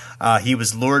 1973, he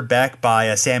was lured back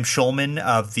by Sam Schulman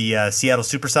of the Seattle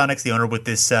Supersonics, the owner, with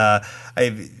this a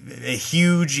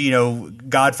huge,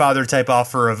 Godfather type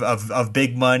offer of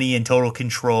big money and total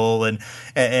control and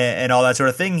all that sort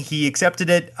of thing. He accepted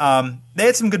it. They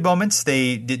had some good moments.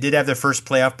 They did have their first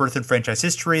playoff berth in franchise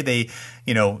history. They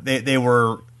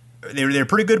were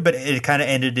pretty good, but it kind of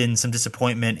ended in some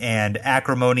disappointment and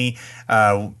acrimony.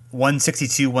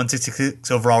 162, 166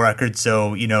 overall record.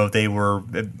 So, they were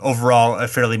overall a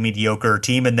fairly mediocre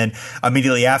team. And then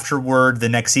immediately afterward, the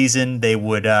next season, they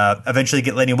would eventually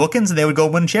get Lenny Wilkins and they would go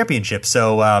win a championship.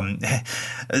 So,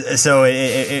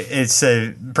 it's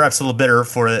perhaps a little bitter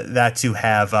for that to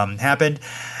have happened.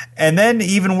 And then,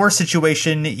 even worse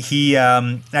situation, he,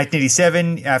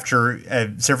 1987, after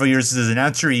several years as an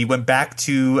announcer, he went back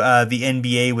to the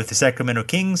NBA with the Sacramento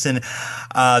Kings. And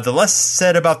the less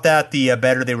said about that, the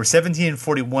better. They were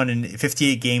 17-41 in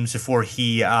 58 games before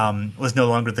he was no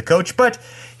longer the coach. But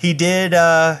he did.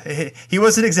 He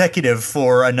was an executive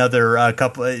for another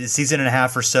season and a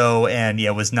half or so, and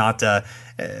was not the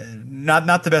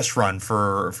best run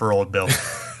for old Bill.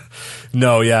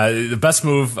 No, yeah. The best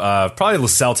move, probably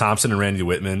LaSalle Thompson and Randy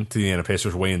Whitman to the Indiana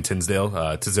Pacers way in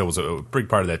Tinsdale. Tinsdale was a big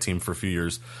part of that team for a few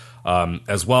years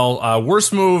as well.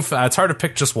 Worst move, it's hard to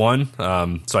pick just one.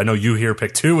 So I know you here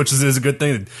pick two, which is a good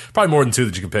thing. Probably more than two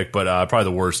that you can pick, but probably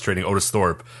the worst, trading Otis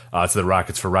Thorpe to the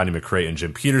Rockets for Rodney McCray and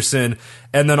Jim Peterson.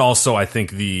 And then also, I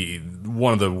think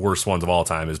one of the worst ones of all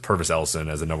time is Purvis Ellison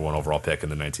as the number 1 overall pick in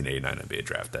the 1989 NBA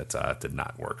draft. That did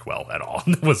not work well at all.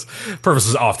 Purvis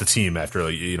was off the team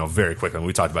after very quickly.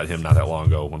 We talked about him not that long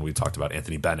ago when we talked about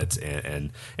Anthony Bennett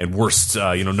and worst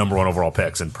number 1 overall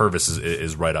picks, and Purvis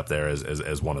is right up there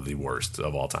as one of the worst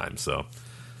of all time. So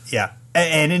yeah.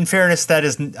 And in fairness, that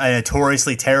is a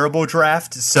notoriously terrible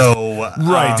draft. So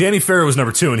right, Danny Ferry was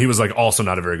number 2, and he was also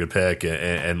not a very good pick.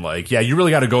 And you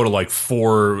really got to go to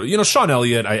 4. Sean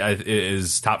Elliott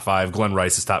is top 5. Glenn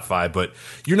Rice is top 5, but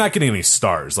you're not getting any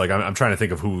stars. I'm trying to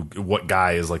think of what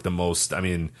guy is the most. I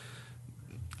mean,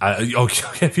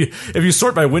 if you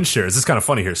sort by win shares, it's kind of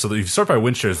funny here. So if you sort by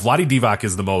win shares, Vlade Divac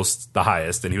is the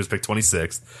highest, and he was picked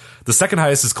 26th. The second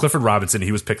highest is Clifford Robinson.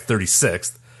 He was picked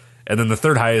 36th. And then the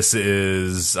third highest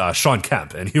is Sean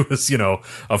Kemp, and he was,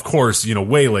 of course,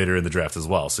 way later in the draft as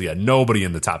well. So yeah, nobody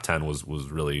in the top 10 was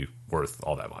really worth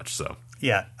all that much. So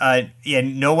yeah,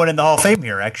 no one in the Hall of Fame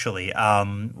here actually.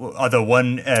 Although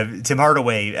one, Tim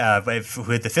Hardaway, who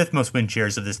had the 5th most win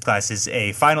shares of this class, is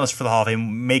a finalist for the Hall of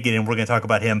Fame. Megan, and we're going to talk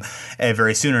about him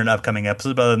very soon in an upcoming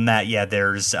episode. But other than that,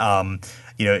 there's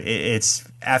it's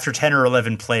after 10 or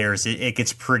 11 players, it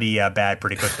gets pretty bad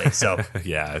pretty quickly. So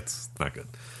yeah, it's not good.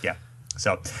 Yeah.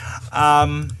 So,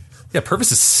 Yeah,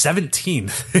 Purvis is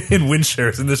 17th in win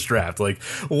shares in this draft. Like,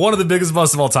 one of the biggest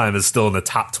busts of all time is still in the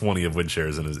top 20 of win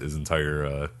shares in his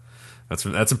entire.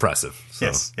 That's impressive. So.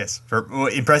 Yes.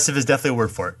 Impressive is definitely a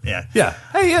word for it. Yeah. Yeah.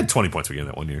 Hey, he had 20 points per game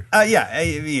that one year. Yeah.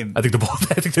 I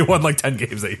think they won like 10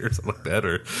 games that year or something like that.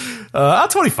 Or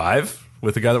 25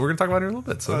 with the guy that we're going to talk about here in a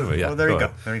little bit. So anyway, yeah. Well, there you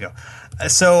go. There you go.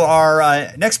 So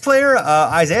our next player,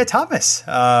 Isiah Thomas,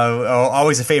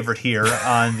 always a favorite here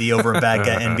on the Over and Back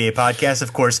NBA podcast.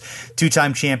 Of course,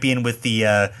 2-time champion with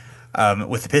the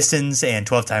Pistons and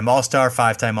 12-time All-Star,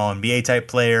 5-time All-NBA type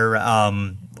player.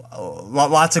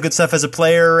 Lots of good stuff as a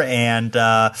player and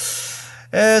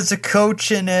as a coach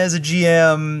and as a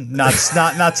GM,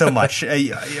 not so much.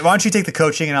 Why don't you take the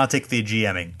coaching and I'll take the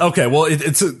GMing? Okay, well,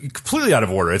 it's completely out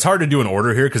of order. It's hard to do an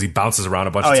order here because he bounces around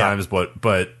a bunch of times.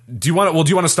 But do you want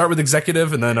to start with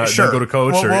executive and then, sure. then go to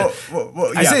coach?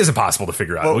 I say it's impossible to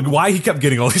figure out why he kept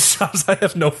getting all these jobs. I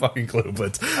have no fucking clue.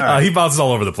 But he bounces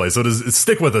all over the place. So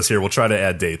stick with us here. We'll try to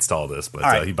add dates to all this.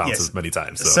 But he bounces many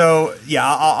times. So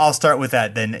I'll start with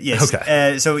that then. Yes.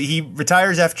 Okay. So he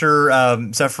retires after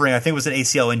suffering, I think it was an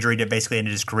ACL injury that basically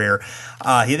ended his career.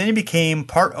 He became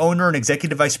part owner and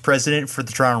executive vice president for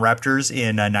the Toronto Raptors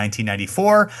in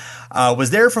 1994. Was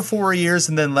there for 4 years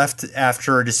and then left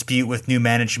after a dispute with new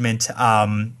management.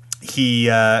 There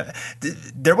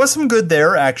was some good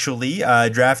there, actually.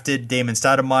 Drafted Damon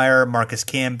Stoudemire, Marcus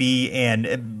Camby,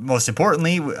 and most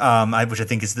importantly, which I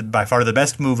think is by far the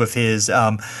best move of his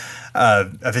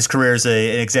career as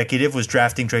an executive, was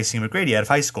drafting Tracy McGrady out of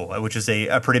high school, which was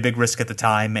a pretty big risk at the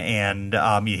time. And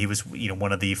he was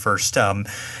one of the first. It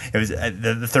was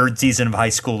the third season of high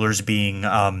schoolers being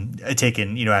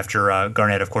taken. After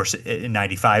Garnett, of course, in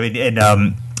 '95,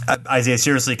 and Isiah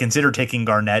seriously considered taking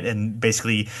Garnett and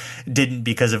basically didn't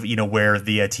because of where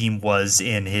the team was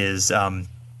in his.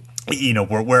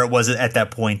 Where it was at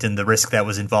that point and the risk that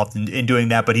was involved in doing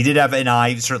that. But he did have an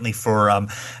eye certainly for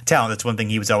talent. That's one thing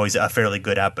he was always fairly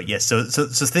good at. But yes, so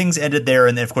things ended there.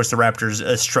 And then, of course, the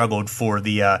Raptors struggled for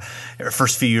the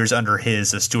first few years under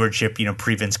his stewardship,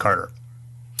 pre-Vince Carter.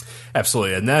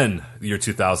 Absolutely. And then, the year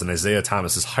 2000, Isiah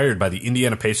Thomas is hired by the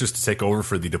Indiana Pacers to take over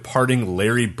for the departing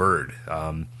Larry Bird.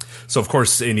 So, of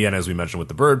course, Indiana, as we mentioned with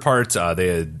the Bird part, they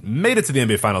had made it to the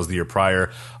NBA Finals the year prior.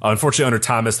 Unfortunately, under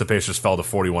Thomas, the Pacers fell to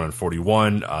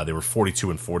 41-41. They were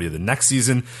 42-40 the next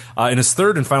season. In his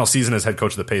third and final season as head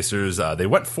coach of the Pacers, they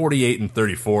went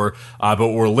 48-34, but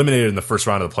were eliminated in the first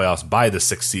round of the playoffs by the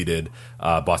 6th-seeded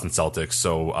Boston Celtics.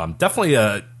 So, definitely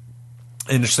an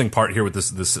interesting part here with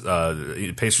this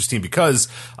Pacers team because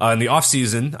in the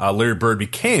offseason, Larry Bird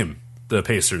became the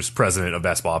Pacers president of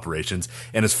basketball operations,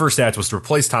 and his first act was to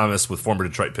replace Thomas with former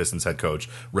Detroit Pistons head coach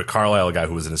Rick Carlisle, a guy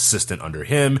who was an assistant under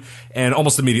him. And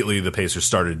almost immediately, the Pacers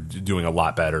started doing a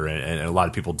lot better, and a lot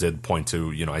of people did point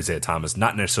to Isiah Thomas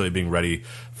not necessarily being ready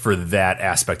for that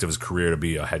aspect of his career to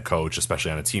be a head coach,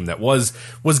 especially on a team that was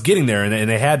getting there, and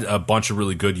they had a bunch of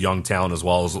really good young talent as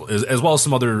well as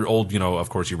some other old, of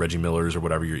course, your Reggie Millers or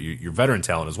whatever, your veteran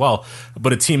talent as well.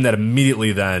 But a team that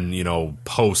immediately then,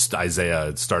 post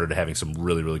Isiah started having some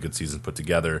really, really good seasons put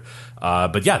together.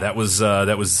 But yeah, that was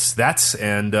that.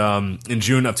 And in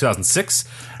June of 2006,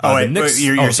 the Knicks.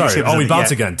 We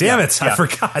bounce again. Damn it! I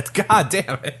forgot. God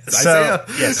damn it! So, Isiah.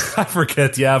 Yes, I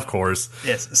forget. Yeah, of course.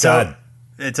 Yes. So. God.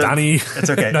 Donnie. It's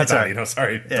okay. Not it's Donnie. No,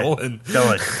 sorry. Yeah. Dolan.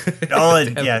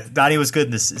 Yeah, Donnie was good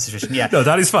in this situation. Yeah. No,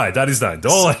 Donnie's fine. Donnie's done.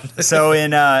 Dolan. So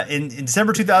in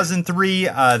December 2003,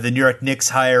 the New York Knicks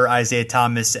hire Isiah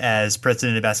Thomas as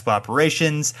president of basketball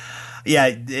operations.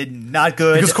 Yeah, not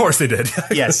good. Because of course they did.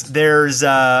 Yes, there's a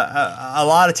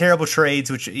lot of terrible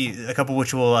trades, a couple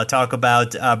which we'll talk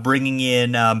about. Bringing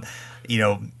in,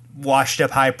 washed up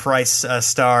high price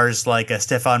stars like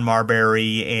Stephon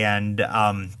Marbury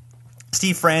and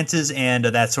Steve Francis and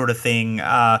that sort of thing.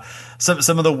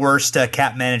 Some of the worst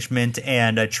cap management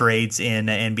and trades in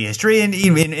NBA history. And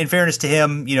in fairness to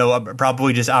him,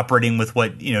 probably just operating with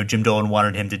what Jim Dolan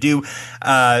wanted him to do.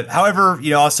 However,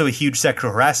 also a huge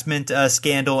sexual harassment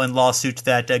scandal and lawsuit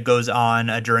that goes on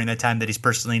during the time that he's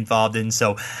personally involved in.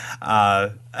 So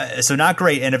not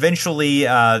great. And eventually,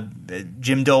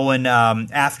 Jim Dolan,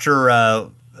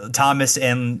 after Thomas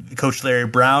and Coach Larry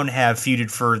Brown have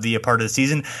feuded for the part of the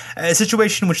season, a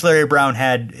situation which Larry Brown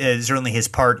had certainly his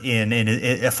part in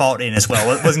a fault in as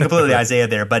well. It wasn't completely Isiah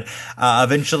there, but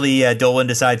eventually Dolan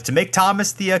decides to make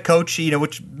Thomas the coach,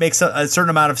 which makes a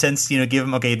certain amount of sense. Give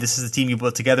him, okay, this is the team you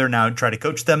put together, now try to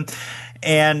coach them.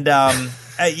 And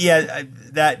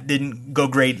that didn't go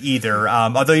great either,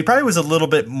 although he probably was a little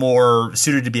bit more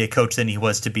suited to be a coach than he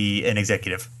was to be an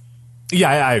executive. Yeah,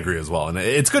 I agree as well, and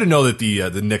it's good to know that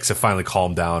the Knicks have finally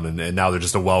calmed down, and now they're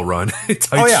just a well-run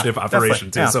tight ship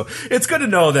operation too. Yeah. So it's good to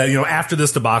know that after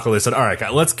this debacle, they said, "All right,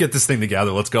 guys, let's get this thing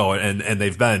together, let's go," and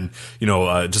they've been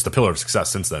just a pillar of success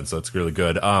since then. So it's really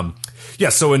good.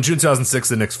 So in June 2006,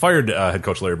 the Knicks fired head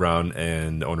coach Larry Brown,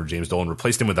 and owner James Dolan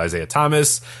replaced him with Isiah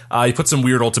Thomas. He put some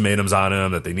weird ultimatums on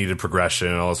him that they needed progression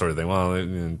and all that sort of thing. Well, they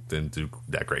didn't do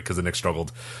that great because the Knicks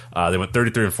struggled. They went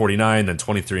 33-49, then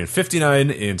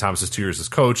 23-59 in Thomas's 2 years as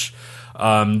coach.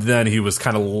 Then he was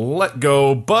kind of let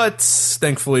go, but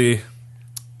thankfully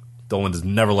Dolan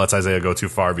never lets Isiah go too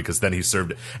far, because then he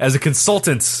served as a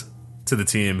consultant to the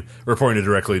team, reporting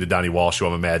directly to Donnie Walsh, who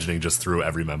I'm imagining just threw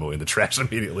every memo in the trash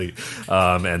immediately.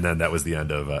 And then that was the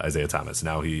end of Isiah Thomas.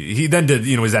 Now he then did,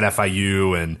 he's at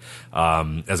FIU and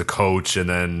as a coach, and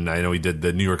then I know he did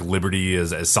the New York Liberty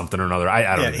as something or another.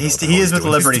 I don't know. He is with the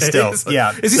Liberty still.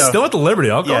 Yeah. Is he still at the Liberty?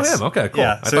 I'll go yes. him. Okay, cool.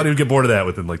 Yeah, I thought he would get bored of that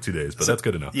within like 2 days, but that's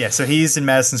good to know. Yeah, so he's in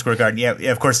Madison Square Garden. Yeah,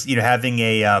 of course, having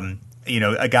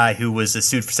a guy who was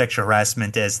sued for sexual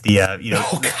harassment as the oh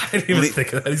god, I didn't even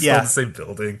think of that. He's still in the same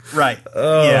building, right?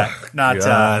 Oh,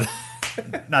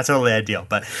 not totally ideal,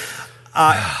 but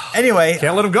anyway,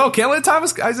 can't let him go. Can't let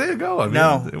Isiah go. I mean,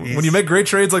 no, when you make great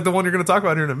trades like the one you're going to talk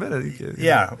about here in a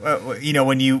minute,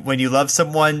 when you love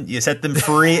someone, you set them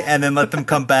free and then let them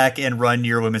come back and run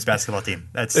your women's basketball team.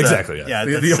 That's exactly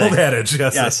the old adage.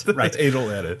 Yes, right, age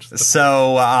old adage.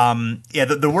 So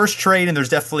the worst trade, and there's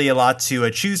definitely a lot to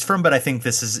choose from, but I think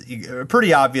this is a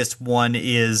pretty obvious one.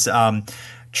 Is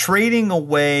trading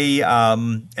away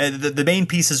the main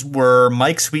pieces were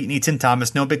Mike Sweetney, Tim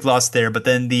Thomas, no big loss there, but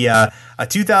then a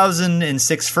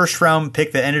 2006 first round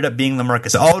pick that ended up being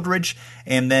LaMarcus Aldridge,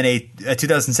 and then a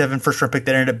 2007 first round pick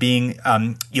that ended up being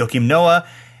Joakim Noah,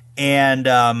 and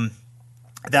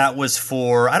that was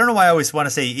for, I don't know why I always want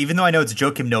to say, even though I know it's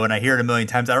Joakim Noah and I hear it a million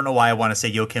times, I don't know why I want to say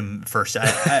Joakim first.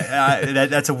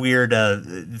 That's a weird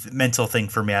mental thing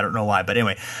for me. I don't know why, but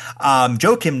anyway,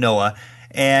 Joakim Noah.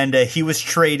 And he was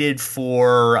traded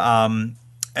for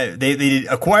they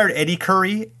acquired Eddie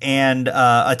Curry and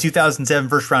a 2007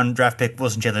 first round draft pick,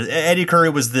 Wilson Chandler. Eddie Curry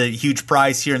was the huge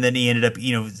prize here, and then he ended up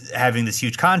having this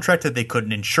huge contract that they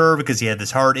couldn't insure because he had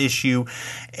this heart issue,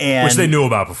 which they knew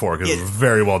about before because it was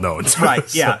very well known.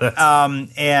 Right? Yeah.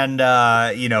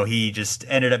 He just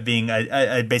ended up being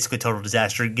a basically total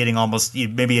disaster, getting almost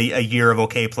maybe a year of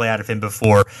okay play out of him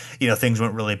before things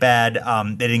went really bad.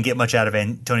 They didn't get much out of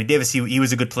Anthony Davis. He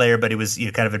was a good player, but he was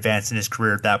kind of advanced in his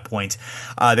career at that point.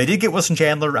 They did get Wilson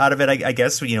Chandler out of it, I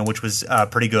guess, which was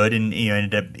pretty good, and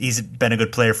ended up he's been a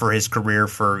good player for his career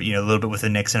for a little bit with the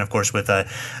Knicks and of course with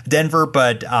Denver,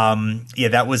 but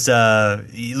that was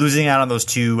losing out on those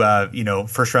two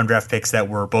first round draft picks that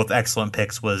were both excellent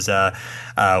picks was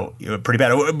pretty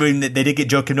bad. I mean, they did get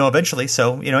Joakim Noah eventually,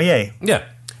 so yay. Yeah,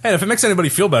 and if it makes anybody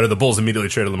feel better, the Bulls immediately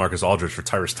traded LaMarcus Aldridge for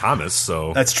Tyrese Thomas.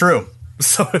 So that's true.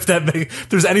 So if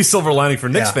there's any silver lining for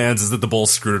Knicks fans, is that the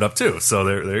Bulls screwed it up too. So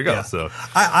there you go. Yeah. So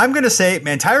I'm going to say,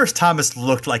 man, Tyrese Thomas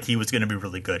looked like he was going to be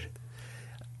really good.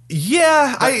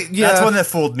 Yeah, that's one that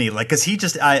fooled me. Like, because he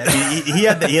just, he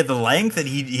had the length, and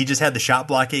he just had the shot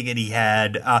blocking, and he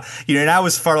had, and I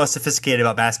was far less sophisticated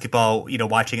about basketball,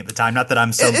 watching at the time. Not that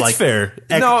I'm so it's fair.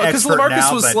 No, because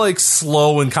LaMarcus was like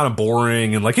slow and kind of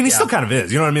boring, and he still kind of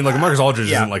is. You know what I mean? Like LaMarcus Aldridge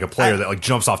isn't like a player that like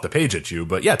jumps off the page at you.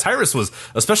 But yeah, Tyrese was,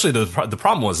 especially the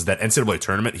problem was that NCAA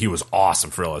tournament, he was awesome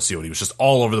for LSU, and he was just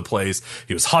all over the place.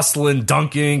 He was hustling,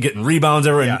 dunking, getting rebounds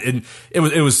everywhere, and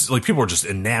it was like people were just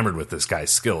enamored with this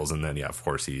guy's skills. And then, of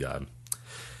course, he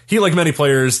like many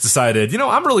players decided,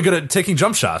 I'm really good at taking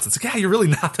jump shots. It's like, yeah, you're really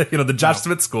not. The Josh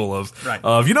Smith school of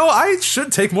I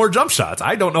should take more jump shots.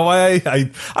 I don't know why I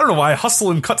don't know why I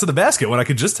hustle and cut to the basket when I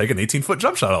could just take an 18-foot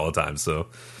jump shot all the time. So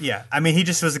yeah, I mean, he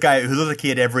just was a guy who looked like he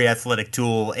had every athletic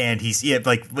tool, and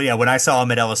when I saw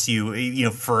him at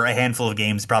LSU, for a handful of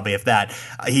games, probably if that,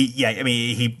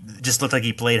 he just looked like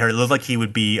he played hard. It looked like he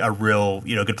would be a real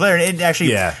good player, and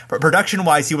actually, production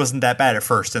wise, he wasn't that bad at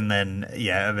first, and then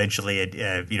eventually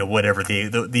it whatever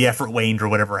the effort waned or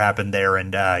whatever happened there,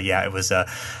 and it was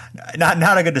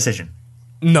not a good decision.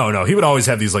 No, he would always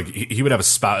have these he would have a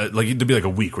spot it'd be like a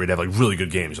week where he'd have really good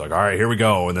games. Like, all right, here we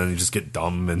go, and then you just get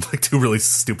dumb and do really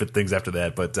stupid things after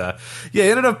that. But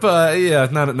ended up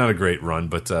not a great run,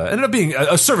 but ended up being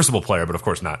a serviceable player, but of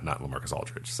course not LaMarcus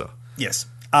Aldridge. So yes,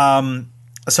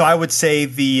 so I would say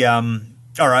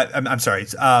all right, I'm sorry.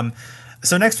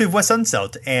 So next we have Wes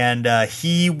Unseld, and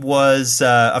he was,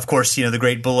 of course, the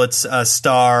great Bullets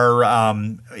star,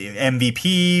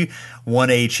 MVP, won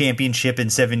a championship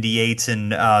in '78,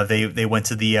 and they went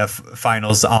to the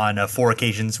finals on 4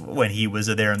 occasions when he was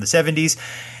there in the '70s,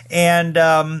 and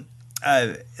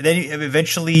then he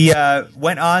eventually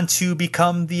went on to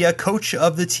become the coach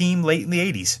of the team late in the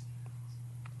 80s.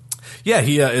 Yeah,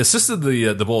 he assisted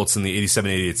the Bullets in the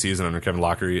 87-88 season under Kevin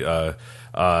Lockery.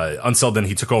 Unseld, then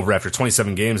he took over after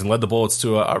 27 games and led the Bullets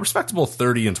to a respectable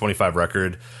 30-25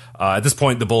 record. At this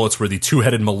point, the Bullets were the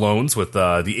two-headed Malones with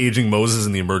the aging Moses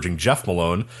and the emerging Jeff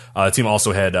Malone. The team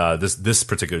also had this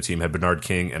particular team had Bernard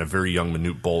King and a very young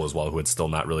Manute Bol as well, who had still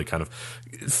not really kind of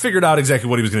figured out exactly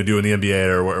what he was going to do in the NBA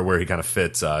or where he kind of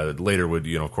fits. Later would,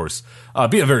 of course,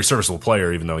 be a very serviceable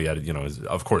player, even though he had,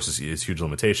 of course, his huge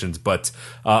limitations. But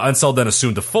Unseld then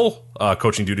assumed the full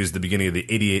coaching duties at the beginning of the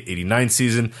 88-89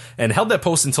 season and held that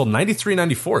post until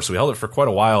 93-94. So he held it for quite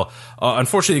a while.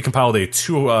 Unfortunately, he compiled a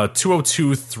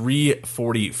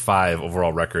 202-345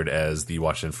 overall record as the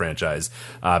Washington franchise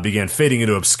began fading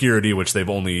into obscurity, which they've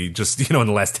only just, in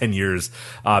the last 10 years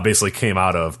basically came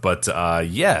out of. But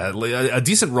yeah, a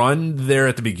decent run there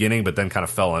at the beginning, but then kind of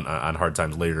fell on hard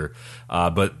times later.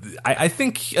 But I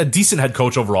think a decent head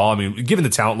coach overall. I mean, given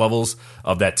the talent levels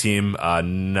of that team,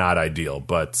 not ideal,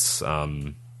 but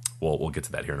we'll get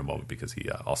to that here in a moment because he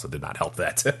also did not help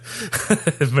that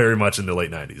very much in the late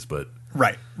 90s. But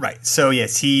right. So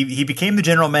yes, he became the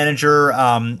general manager in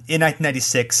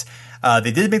 1996.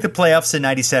 They did make the playoffs in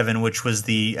 97, which was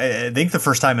I think the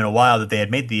first time in a while that they had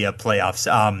made the playoffs.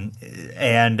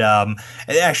 And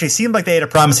it actually seemed like they had a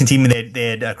promising team.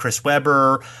 They had Chris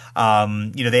Webber.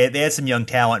 They had some young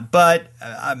talent, but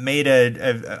made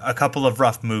a couple of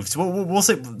rough moves. We'll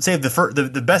save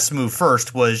the best move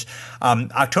first was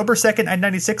October 2nd,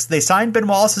 1996. They signed Ben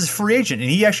Wallace as a free agent,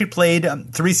 and he actually played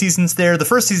 3 seasons there. The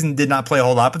first season did not play a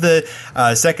whole lot, but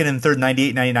the second and third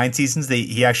 98-99 seasons,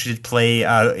 he actually did play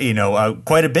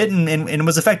quite a bit and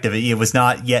was effective. It was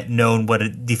not yet known what a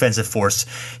defensive force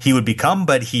he would become,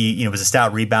 but he was a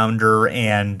stout rebounder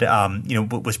and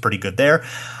was pretty good there.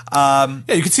 Yeah,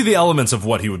 you could see the elements of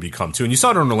what he would become too, and you saw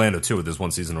it in Orlando too with his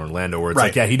one season in Orlando, where it's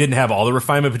like, yeah, he didn't have all the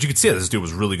refinement, but you could see that this dude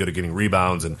was really good at getting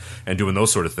rebounds and doing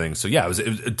those sort of things. So yeah, it was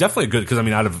definitely good because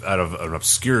out of an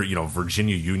obscure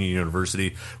Virginia Union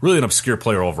University, really an obscure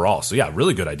player overall. So yeah,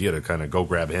 really good idea to kind of go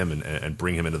grab him and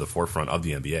bring him into the forefront of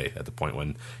the NBA at the point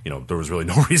when there was really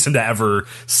no reason to ever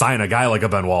sign a guy like a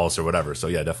Ben Wallace or whatever. So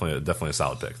yeah, definitely a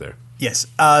solid pick there. Yes,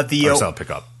 solid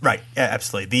pickup. Right, yeah,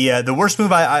 absolutely. The worst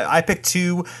move I picked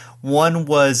two. One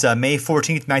was May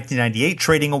 14th, 1998,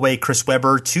 trading away Chris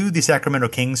Webber to the Sacramento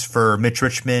Kings for Mitch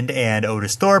Richmond and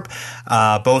Otis Thorpe.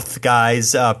 Both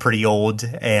guys pretty old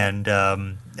and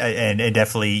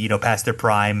definitely past their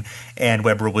prime. And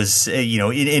Webber was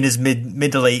in his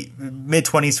mid to late mid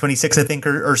 20s, 26 I think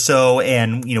or so,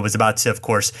 and was about to of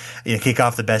course kick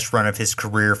off the best run of his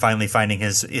career, finally finding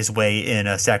his way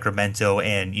in Sacramento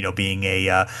and being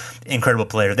a incredible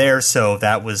player there. So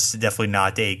that was definitely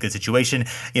not a good situation.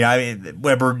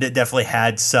 Webber definitely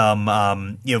had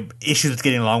some issues with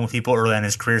getting along with people early on in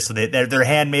his career, so their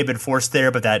hand may have been forced there,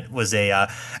 but that was a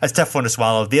tough one to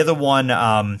swallow. The other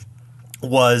one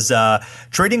was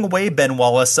trading away Ben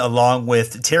Wallace along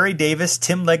with Terry Davis,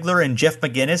 Tim Legler, and Jeff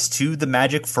McGinnis to the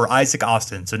Magic for Isaac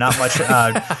Austin. So not much.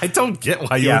 I don't get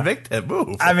why you would make that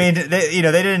move. I mean, they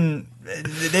didn't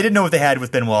know what they had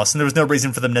with Ben Wallace, and there was no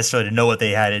reason for them necessarily to know what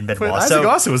they had in Ben Wallace. Isaac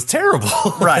Austin was terrible.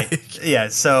 Right. Yeah.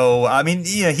 So, I mean,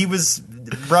 he was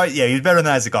right. Yeah, he was better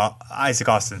than Isaac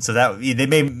Austin. So that they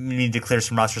may need to clear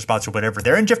some roster spots or whatever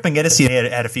there. And Jeff McGinnis,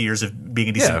 had a few years of being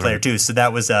a decent player too. So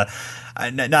that was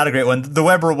not a great one. The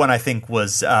Webber one, I think,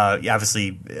 was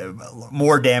obviously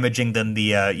more damaging than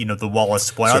the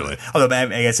Wallace one. Certainly. Although I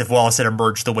guess if Wallace had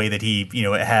emerged the way that he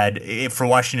had for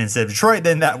Washington instead of Detroit,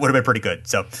 then that would have been pretty good.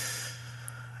 So.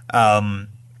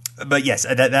 But yes,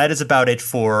 that is about it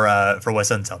for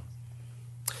Wes Unseld.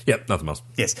 Yep, nothing else.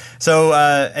 Yes. So,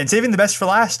 and saving the best for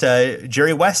last,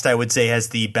 Jerry West, I would say, has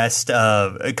the best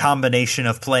combination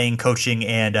of playing, coaching,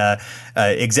 and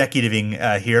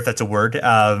executiving here, if that's a word,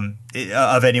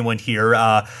 of anyone here.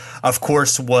 Of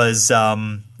course, was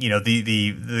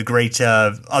the great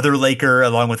other Laker,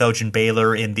 along with Elgin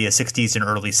Baylor in the 60s and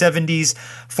early 70s.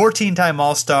 14-time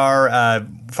All-Star,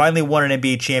 finally won an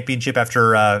NBA championship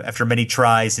after many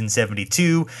tries in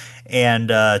 72. And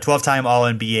 12-time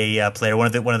All-NBA player, one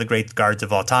of the great guards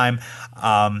of all time.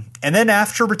 And then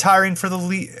after retiring some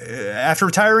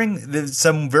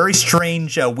very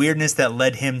strange weirdness that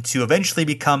led him to eventually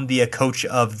become the coach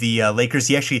of the Lakers.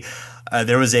 He actually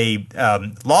there was a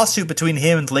lawsuit between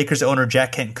him and the Lakers owner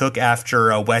Jack Kent Cooke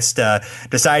after West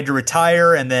decided to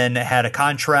retire, and then had a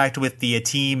contract with the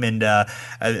team, and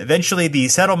eventually the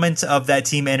settlement of that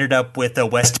team ended up with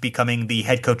West becoming the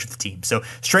head coach of the team. So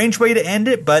strange way to end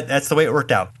it, but that's the way it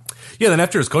worked out. Yeah, then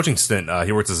after his coaching stint,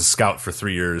 he worked as a scout for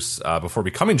 3 years before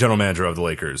becoming general manager of the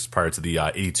Lakers prior to the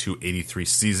 82-83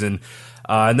 season.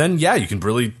 And then, yeah, you can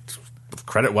really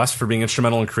credit Wes for being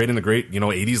instrumental in creating the great,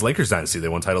 80s Lakers dynasty. They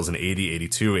won titles in 80,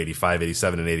 82, 85,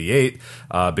 87, and 88.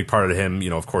 Big part of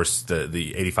him, of course,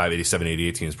 the 85, 87,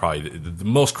 88 team is probably the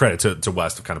most credit to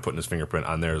Wes of kind of putting his fingerprint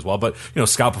on there as well. But,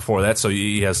 scout before that, so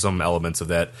he has some elements of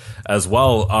that as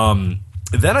well.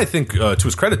 Then I think, to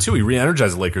his credit, too, he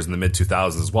re-energized the Lakers in the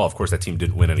mid-2000s as well. Of course, that team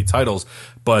didn't win any titles,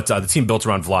 but the team built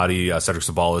around Vlade, Cedric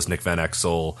Sabalas, Nick Van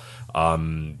Exel,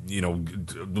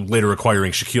 later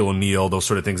acquiring Shaquille O'Neal, those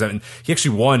sort of things. I mean, he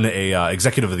actually won a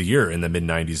Executive of the Year in the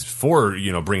mid-90s for,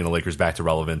 bringing the Lakers back to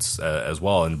relevance as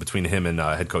well. And between him and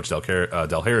head coach Del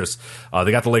Harris,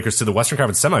 they got the Lakers to the Western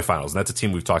Conference semifinals. And that's a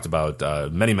team we've talked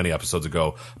about many, many episodes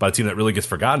ago, about a team that really gets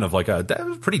forgotten of, that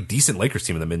was a pretty decent Lakers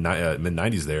team in the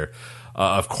mid-90s there.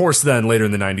 Of course, then later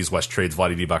in the 90s, West trades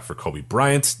Vlade Divac for Kobe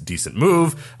Bryant. Decent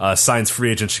move. Signs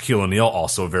free agent Shaquille O'Neal.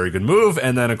 Also a very good move.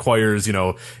 And then acquires,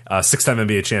 six-time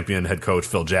NBA champion head coach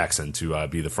Phil Jackson to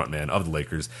be the front man of the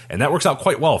Lakers. And that works out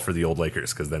quite well for the old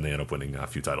Lakers because then they end up winning a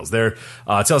few titles there.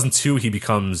 2002, he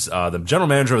becomes the general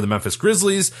manager of the Memphis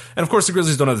Grizzlies. And of course, the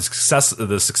Grizzlies don't have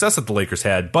the success that the Lakers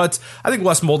had. But I think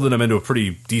Wes molded them into a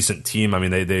pretty decent team. I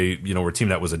mean, they were a team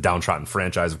that was a downtrodden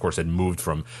franchise. Of course, had moved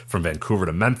from Vancouver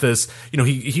to Memphis.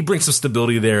 He brings some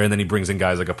stability there, and then he brings in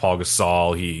guys like a Paul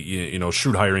Gasol. He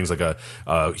shrewd hirings like a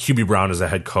Hubie Brown as a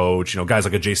head coach. Guys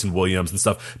like a Jason Williams and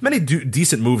stuff. Many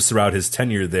decent moves throughout his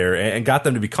tenure there, and got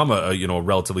them to become a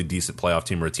relatively decent playoff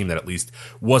team, or a team that at least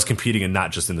was competing and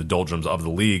not just in the doldrums of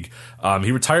the league.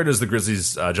 He retired as the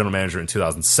Grizzlies general manager in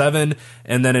 2007,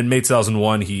 and then in May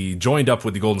 2001, he joined up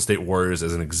with the Golden State Warriors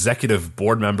as an executive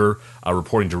board member,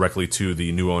 reporting directly to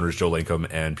the new owners Joe Lacob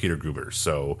and Peter Guber.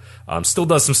 So still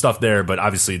does some stuff there, but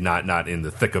obviously not in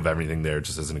the thick of everything there,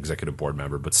 just as an executive board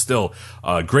member. But still,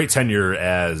 great tenure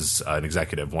as an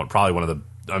executive. Probably one of the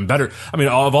better. I mean,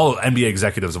 of all NBA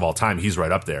executives of all time, he's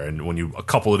right up there. And when you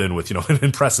couple it in with an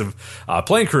impressive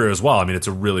playing career as well, I mean, it's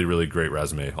a really, really great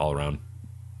resume all around.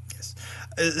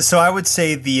 So I would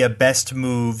say the best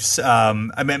moves.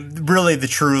 Really, the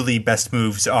truly best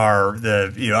moves are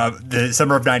the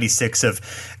summer of '96 of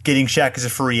getting Shaq as a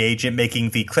free agent, making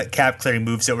the cap clearing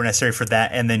moves that were necessary for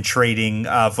that, and then trading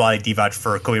Vlade Divac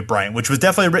for Kobe Bryant, which was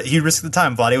definitely a huge risk at the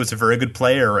time. Vlade was a very good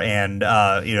player, and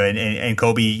and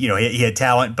Kobe, he had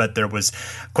talent, but there was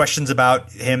questions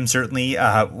about him certainly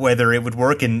whether it would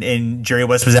work. And Jerry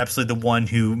West was absolutely the one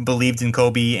who believed in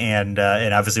Kobe, and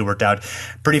obviously worked out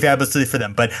pretty fabulously for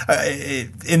them. But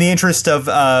in the interest of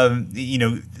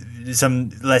some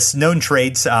less known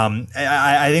trades,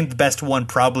 I think the best one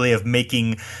probably of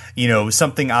making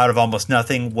something out of almost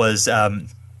nothing was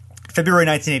February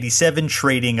 1987,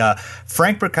 trading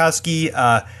Frank Brakowski,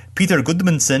 Peter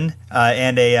Gudmundsson,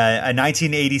 and a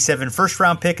 1987 first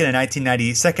round pick and a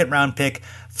 1990 second round pick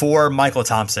for Michael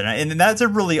Thompson. And that's a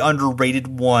really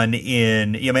underrated one.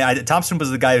 Thompson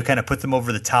was the guy who kind of put them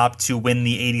over the top to win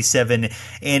the 87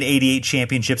 and 88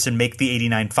 championships and make the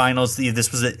 89 finals.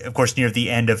 This was, of course, near the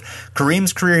end of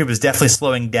Kareem's career. He was definitely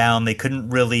slowing down. They couldn't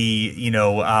really,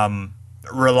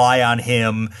 rely on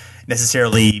him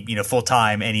necessarily, full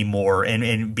time anymore,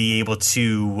 and be able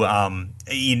to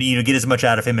get as much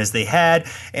out of him as they had.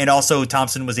 And also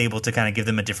Thompson was able to kind of give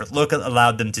them a different look,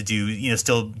 allowed them to do,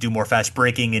 still do more fast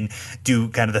breaking and do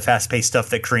kind of the fast paced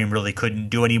stuff that Kareem really couldn't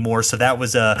do anymore. So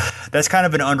that's kind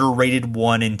of an underrated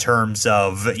one in terms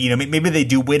of, maybe they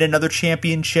do win another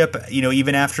championship,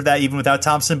 even after that, even without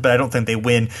Thompson, but I don't think they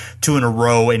win 2 in a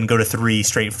row and go to 3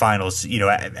 straight finals,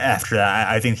 after that.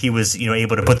 I think he was,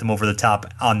 able to put them over the top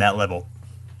on that level.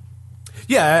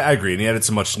 Yeah, I agree. And he added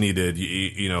some much needed,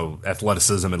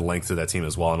 athleticism and length to that team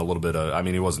as well. And a little bit of,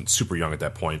 he wasn't super young at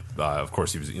that point. Of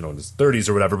course, he was, in his 30s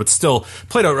or whatever, but still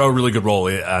played a really good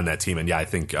role on that team. And yeah, I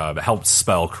think helped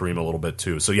spell Kareem a little bit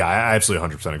too. So yeah, I absolutely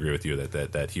 100% agree with you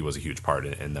that he was a huge part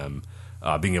in them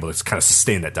being able to kind of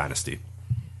sustain that dynasty.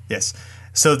 Yes.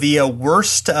 So the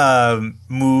worst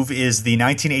move is the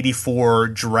 1984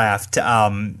 draft.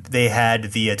 They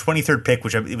had the 23rd pick,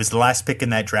 which it was the last pick in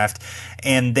that draft,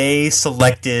 and they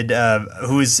selected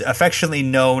who is affectionately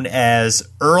known as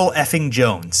Earl effing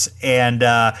Jones, and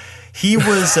he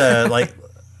was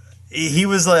He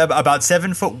was about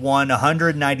 7'1",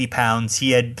 190 pounds.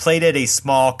 He had played at a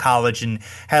small college and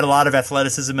had a lot of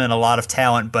athleticism and a lot of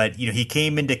talent, but he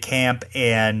came into camp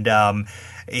and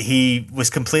he was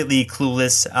completely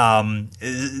clueless.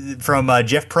 From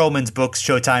Jeff Pearlman's books,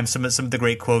 Showtime, some of the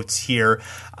great quotes here.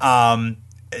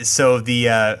 So the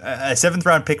a 7th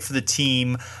round pick for the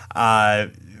team.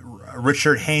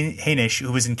 Richard Hainish,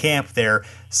 who was in camp there,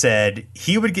 said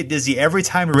he would get dizzy every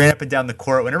time he ran up and down the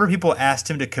court. Whenever people asked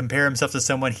him to compare himself to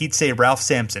someone, he'd say Ralph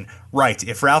Sampson. Right,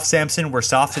 if Ralph Sampson were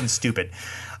soft and stupid.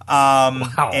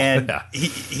 Wow. And Yeah.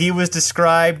 he was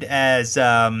described as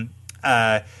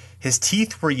his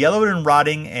teeth were yellowed and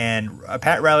rotting, and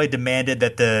Pat Riley demanded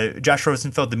that Josh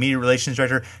Rosenfeld, the media relations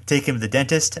director, take him to the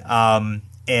dentist.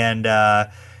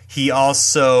 He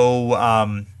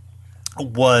also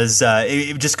was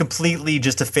just completely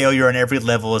just a failure on every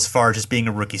level as far as just being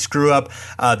a rookie screw up.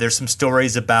 There's some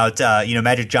stories about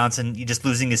Magic Johnson just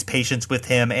losing his patience with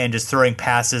him and just throwing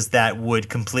passes that would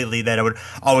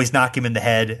always knock him in the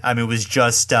head. I mean, it was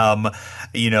just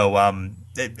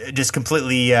just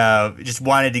completely just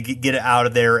wanted to get it out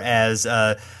of there as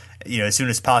soon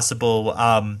as possible.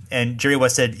 And Jerry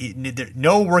West said,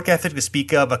 no work ethic to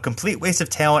speak of, a complete waste of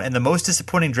talent, and the most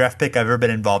disappointing draft pick I've ever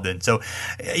been involved in. So,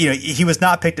 he was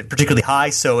not picked particularly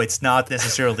high, so it's not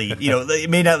necessarily, it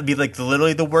may not be like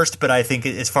literally the worst, but I think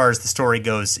as far as the story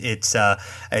goes, it's, I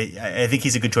think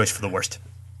he's a good choice for the worst.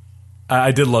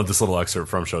 I did love this little excerpt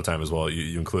from Showtime as well.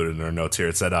 You included in our notes here.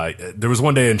 It said there was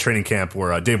one day in training camp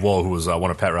where Dave Wohl, who was one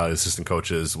of Pat Riley's assistant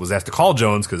coaches, was asked to call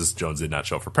Jones because Jones did not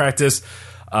show up for practice.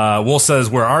 Wohl says,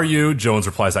 "Where are you?" Jones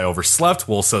replies, "I overslept."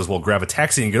 Wohl says, "Well, grab a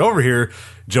taxi and get over here."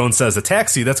 Jones says, "A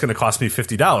taxi? That's going to cost me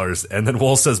 $50. And then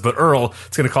Wohl says, "But Earl,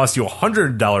 it's going to cost you a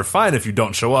 $100 fine if you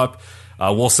don't show up."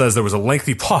 Wohl says there was a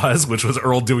lengthy pause, which was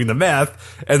Earl doing the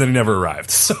math, and then he never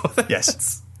arrived. So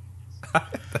yes,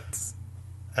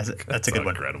 that's a good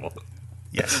one. Incredible.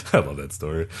 Yes, I love that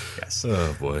story. Yes.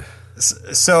 Oh boy.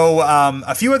 So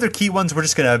a few other key ones. We're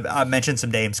just going to mention some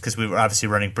names because we were obviously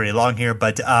running pretty long here.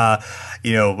 But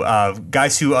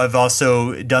guys who have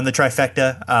also done the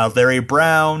trifecta: Larry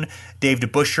Brown, Dave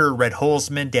DeBuscher, Red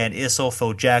Holzman, Dan Issel,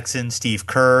 Phil Jackson, Steve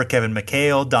Kerr, Kevin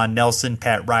McHale, Don Nelson,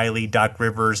 Pat Riley, Doc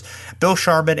Rivers, Bill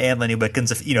Sharman, and Lenny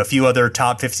Wickens. A few other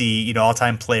top 50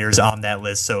 all-time players on that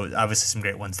list. So obviously some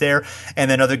great ones there.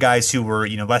 And then other guys who were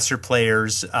lesser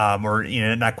players or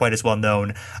not quite as well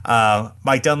known.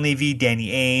 Mike Dunleavy, Danny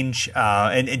Ainge,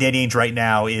 and Danny Ainge right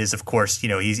now is, of course,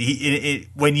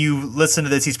 when you listen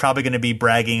to this, he's probably going to be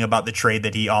bragging about the trade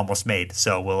that he almost made.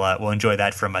 So we'll enjoy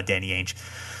that from Danny Ainge.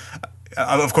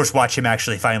 Of course, watch him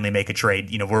actually finally make a trade.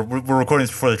 We're recording this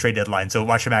before the trade deadline, so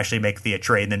watch him actually make the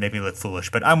trade and then make me look foolish.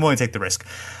 But I'm willing to take the risk.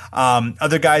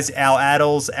 Other guys: Al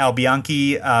Adels, Al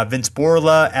Bianchi, Vince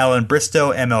Borla, Alan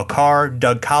Bristow, ML Carr,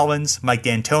 Doug Collins, Mike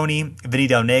D'Antoni, Vinny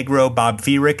Del Negro, Bob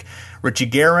Vierick, Richie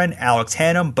Guerin, Alex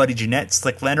Hannum, Buddy Jeanette,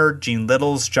 Slick Leonard, Gene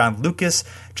Littles, John Lucas,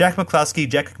 Jack McCluskey,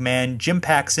 Jack McMahon, Jim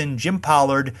Paxson, Jim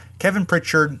Pollard, Kevin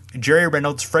Pritchard, Jerry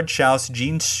Reynolds, Fred Schaus,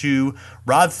 Gene Sue,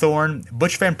 Rod Thorne,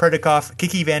 Butch Van Predikoff,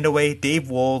 Kiki Vandaway, Dave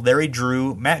Wohl, Larry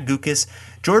Drew, Matt Gukas,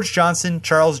 George Johnson,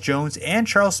 Charles Jones, and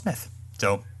Charles Smith.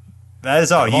 So that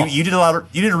is all. You did a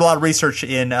lot of research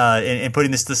in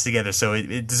putting this list together, so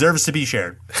it deserves to be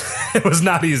shared. It was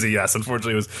not easy, yes.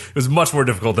 Unfortunately, it was much more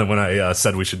difficult than when I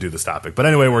said we should do this topic. But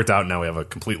anyway, it worked out, and now we have a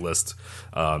complete list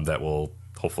that we'll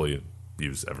hopefully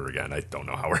use ever again. I don't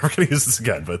know how we're ever going to use this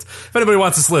again, but if anybody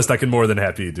wants this list, I can more than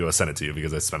happy to send it to you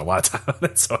because I spent a lot of time on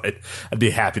it, so I'd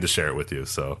be happy to share it with you.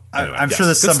 So anyway, I'm sure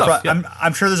there's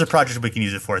I'm sure there's a project we can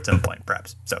use it for at some point,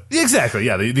 perhaps. So exactly,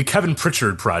 yeah, the Kevin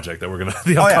Pritchard project that we're going to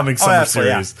the upcoming summer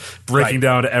series, breaking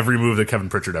down every move that Kevin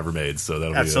Pritchard ever made. So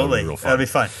that'll be real fun. That'll be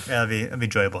fun. That'll be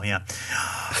enjoyable. Yeah.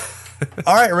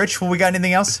 All right, Rich. Well, we got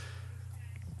anything else?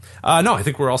 No, I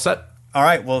think we're all set. All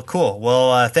right. Well, cool.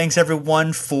 Well, thanks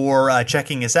everyone for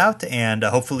checking us out, and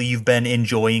hopefully you've been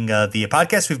enjoying the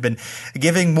podcast. We've been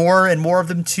giving more and more of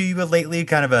them to you lately,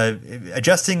 kind of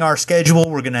adjusting our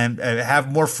schedule. We're going to have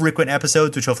more frequent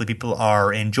episodes, which hopefully people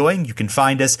are enjoying. You can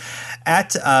find us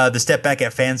at the stepback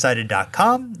at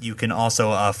fansided.com. You can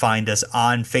also find us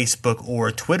on Facebook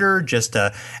or Twitter. Just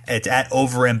it's at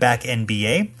Over and Back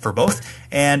NBA for both.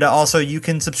 And also you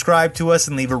can subscribe to us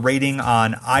and leave a rating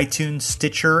on iTunes,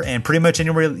 Stitcher, and pretty much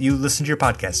anywhere you listen to your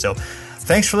podcast. So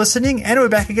thanks for listening, and we'll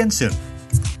be back again soon.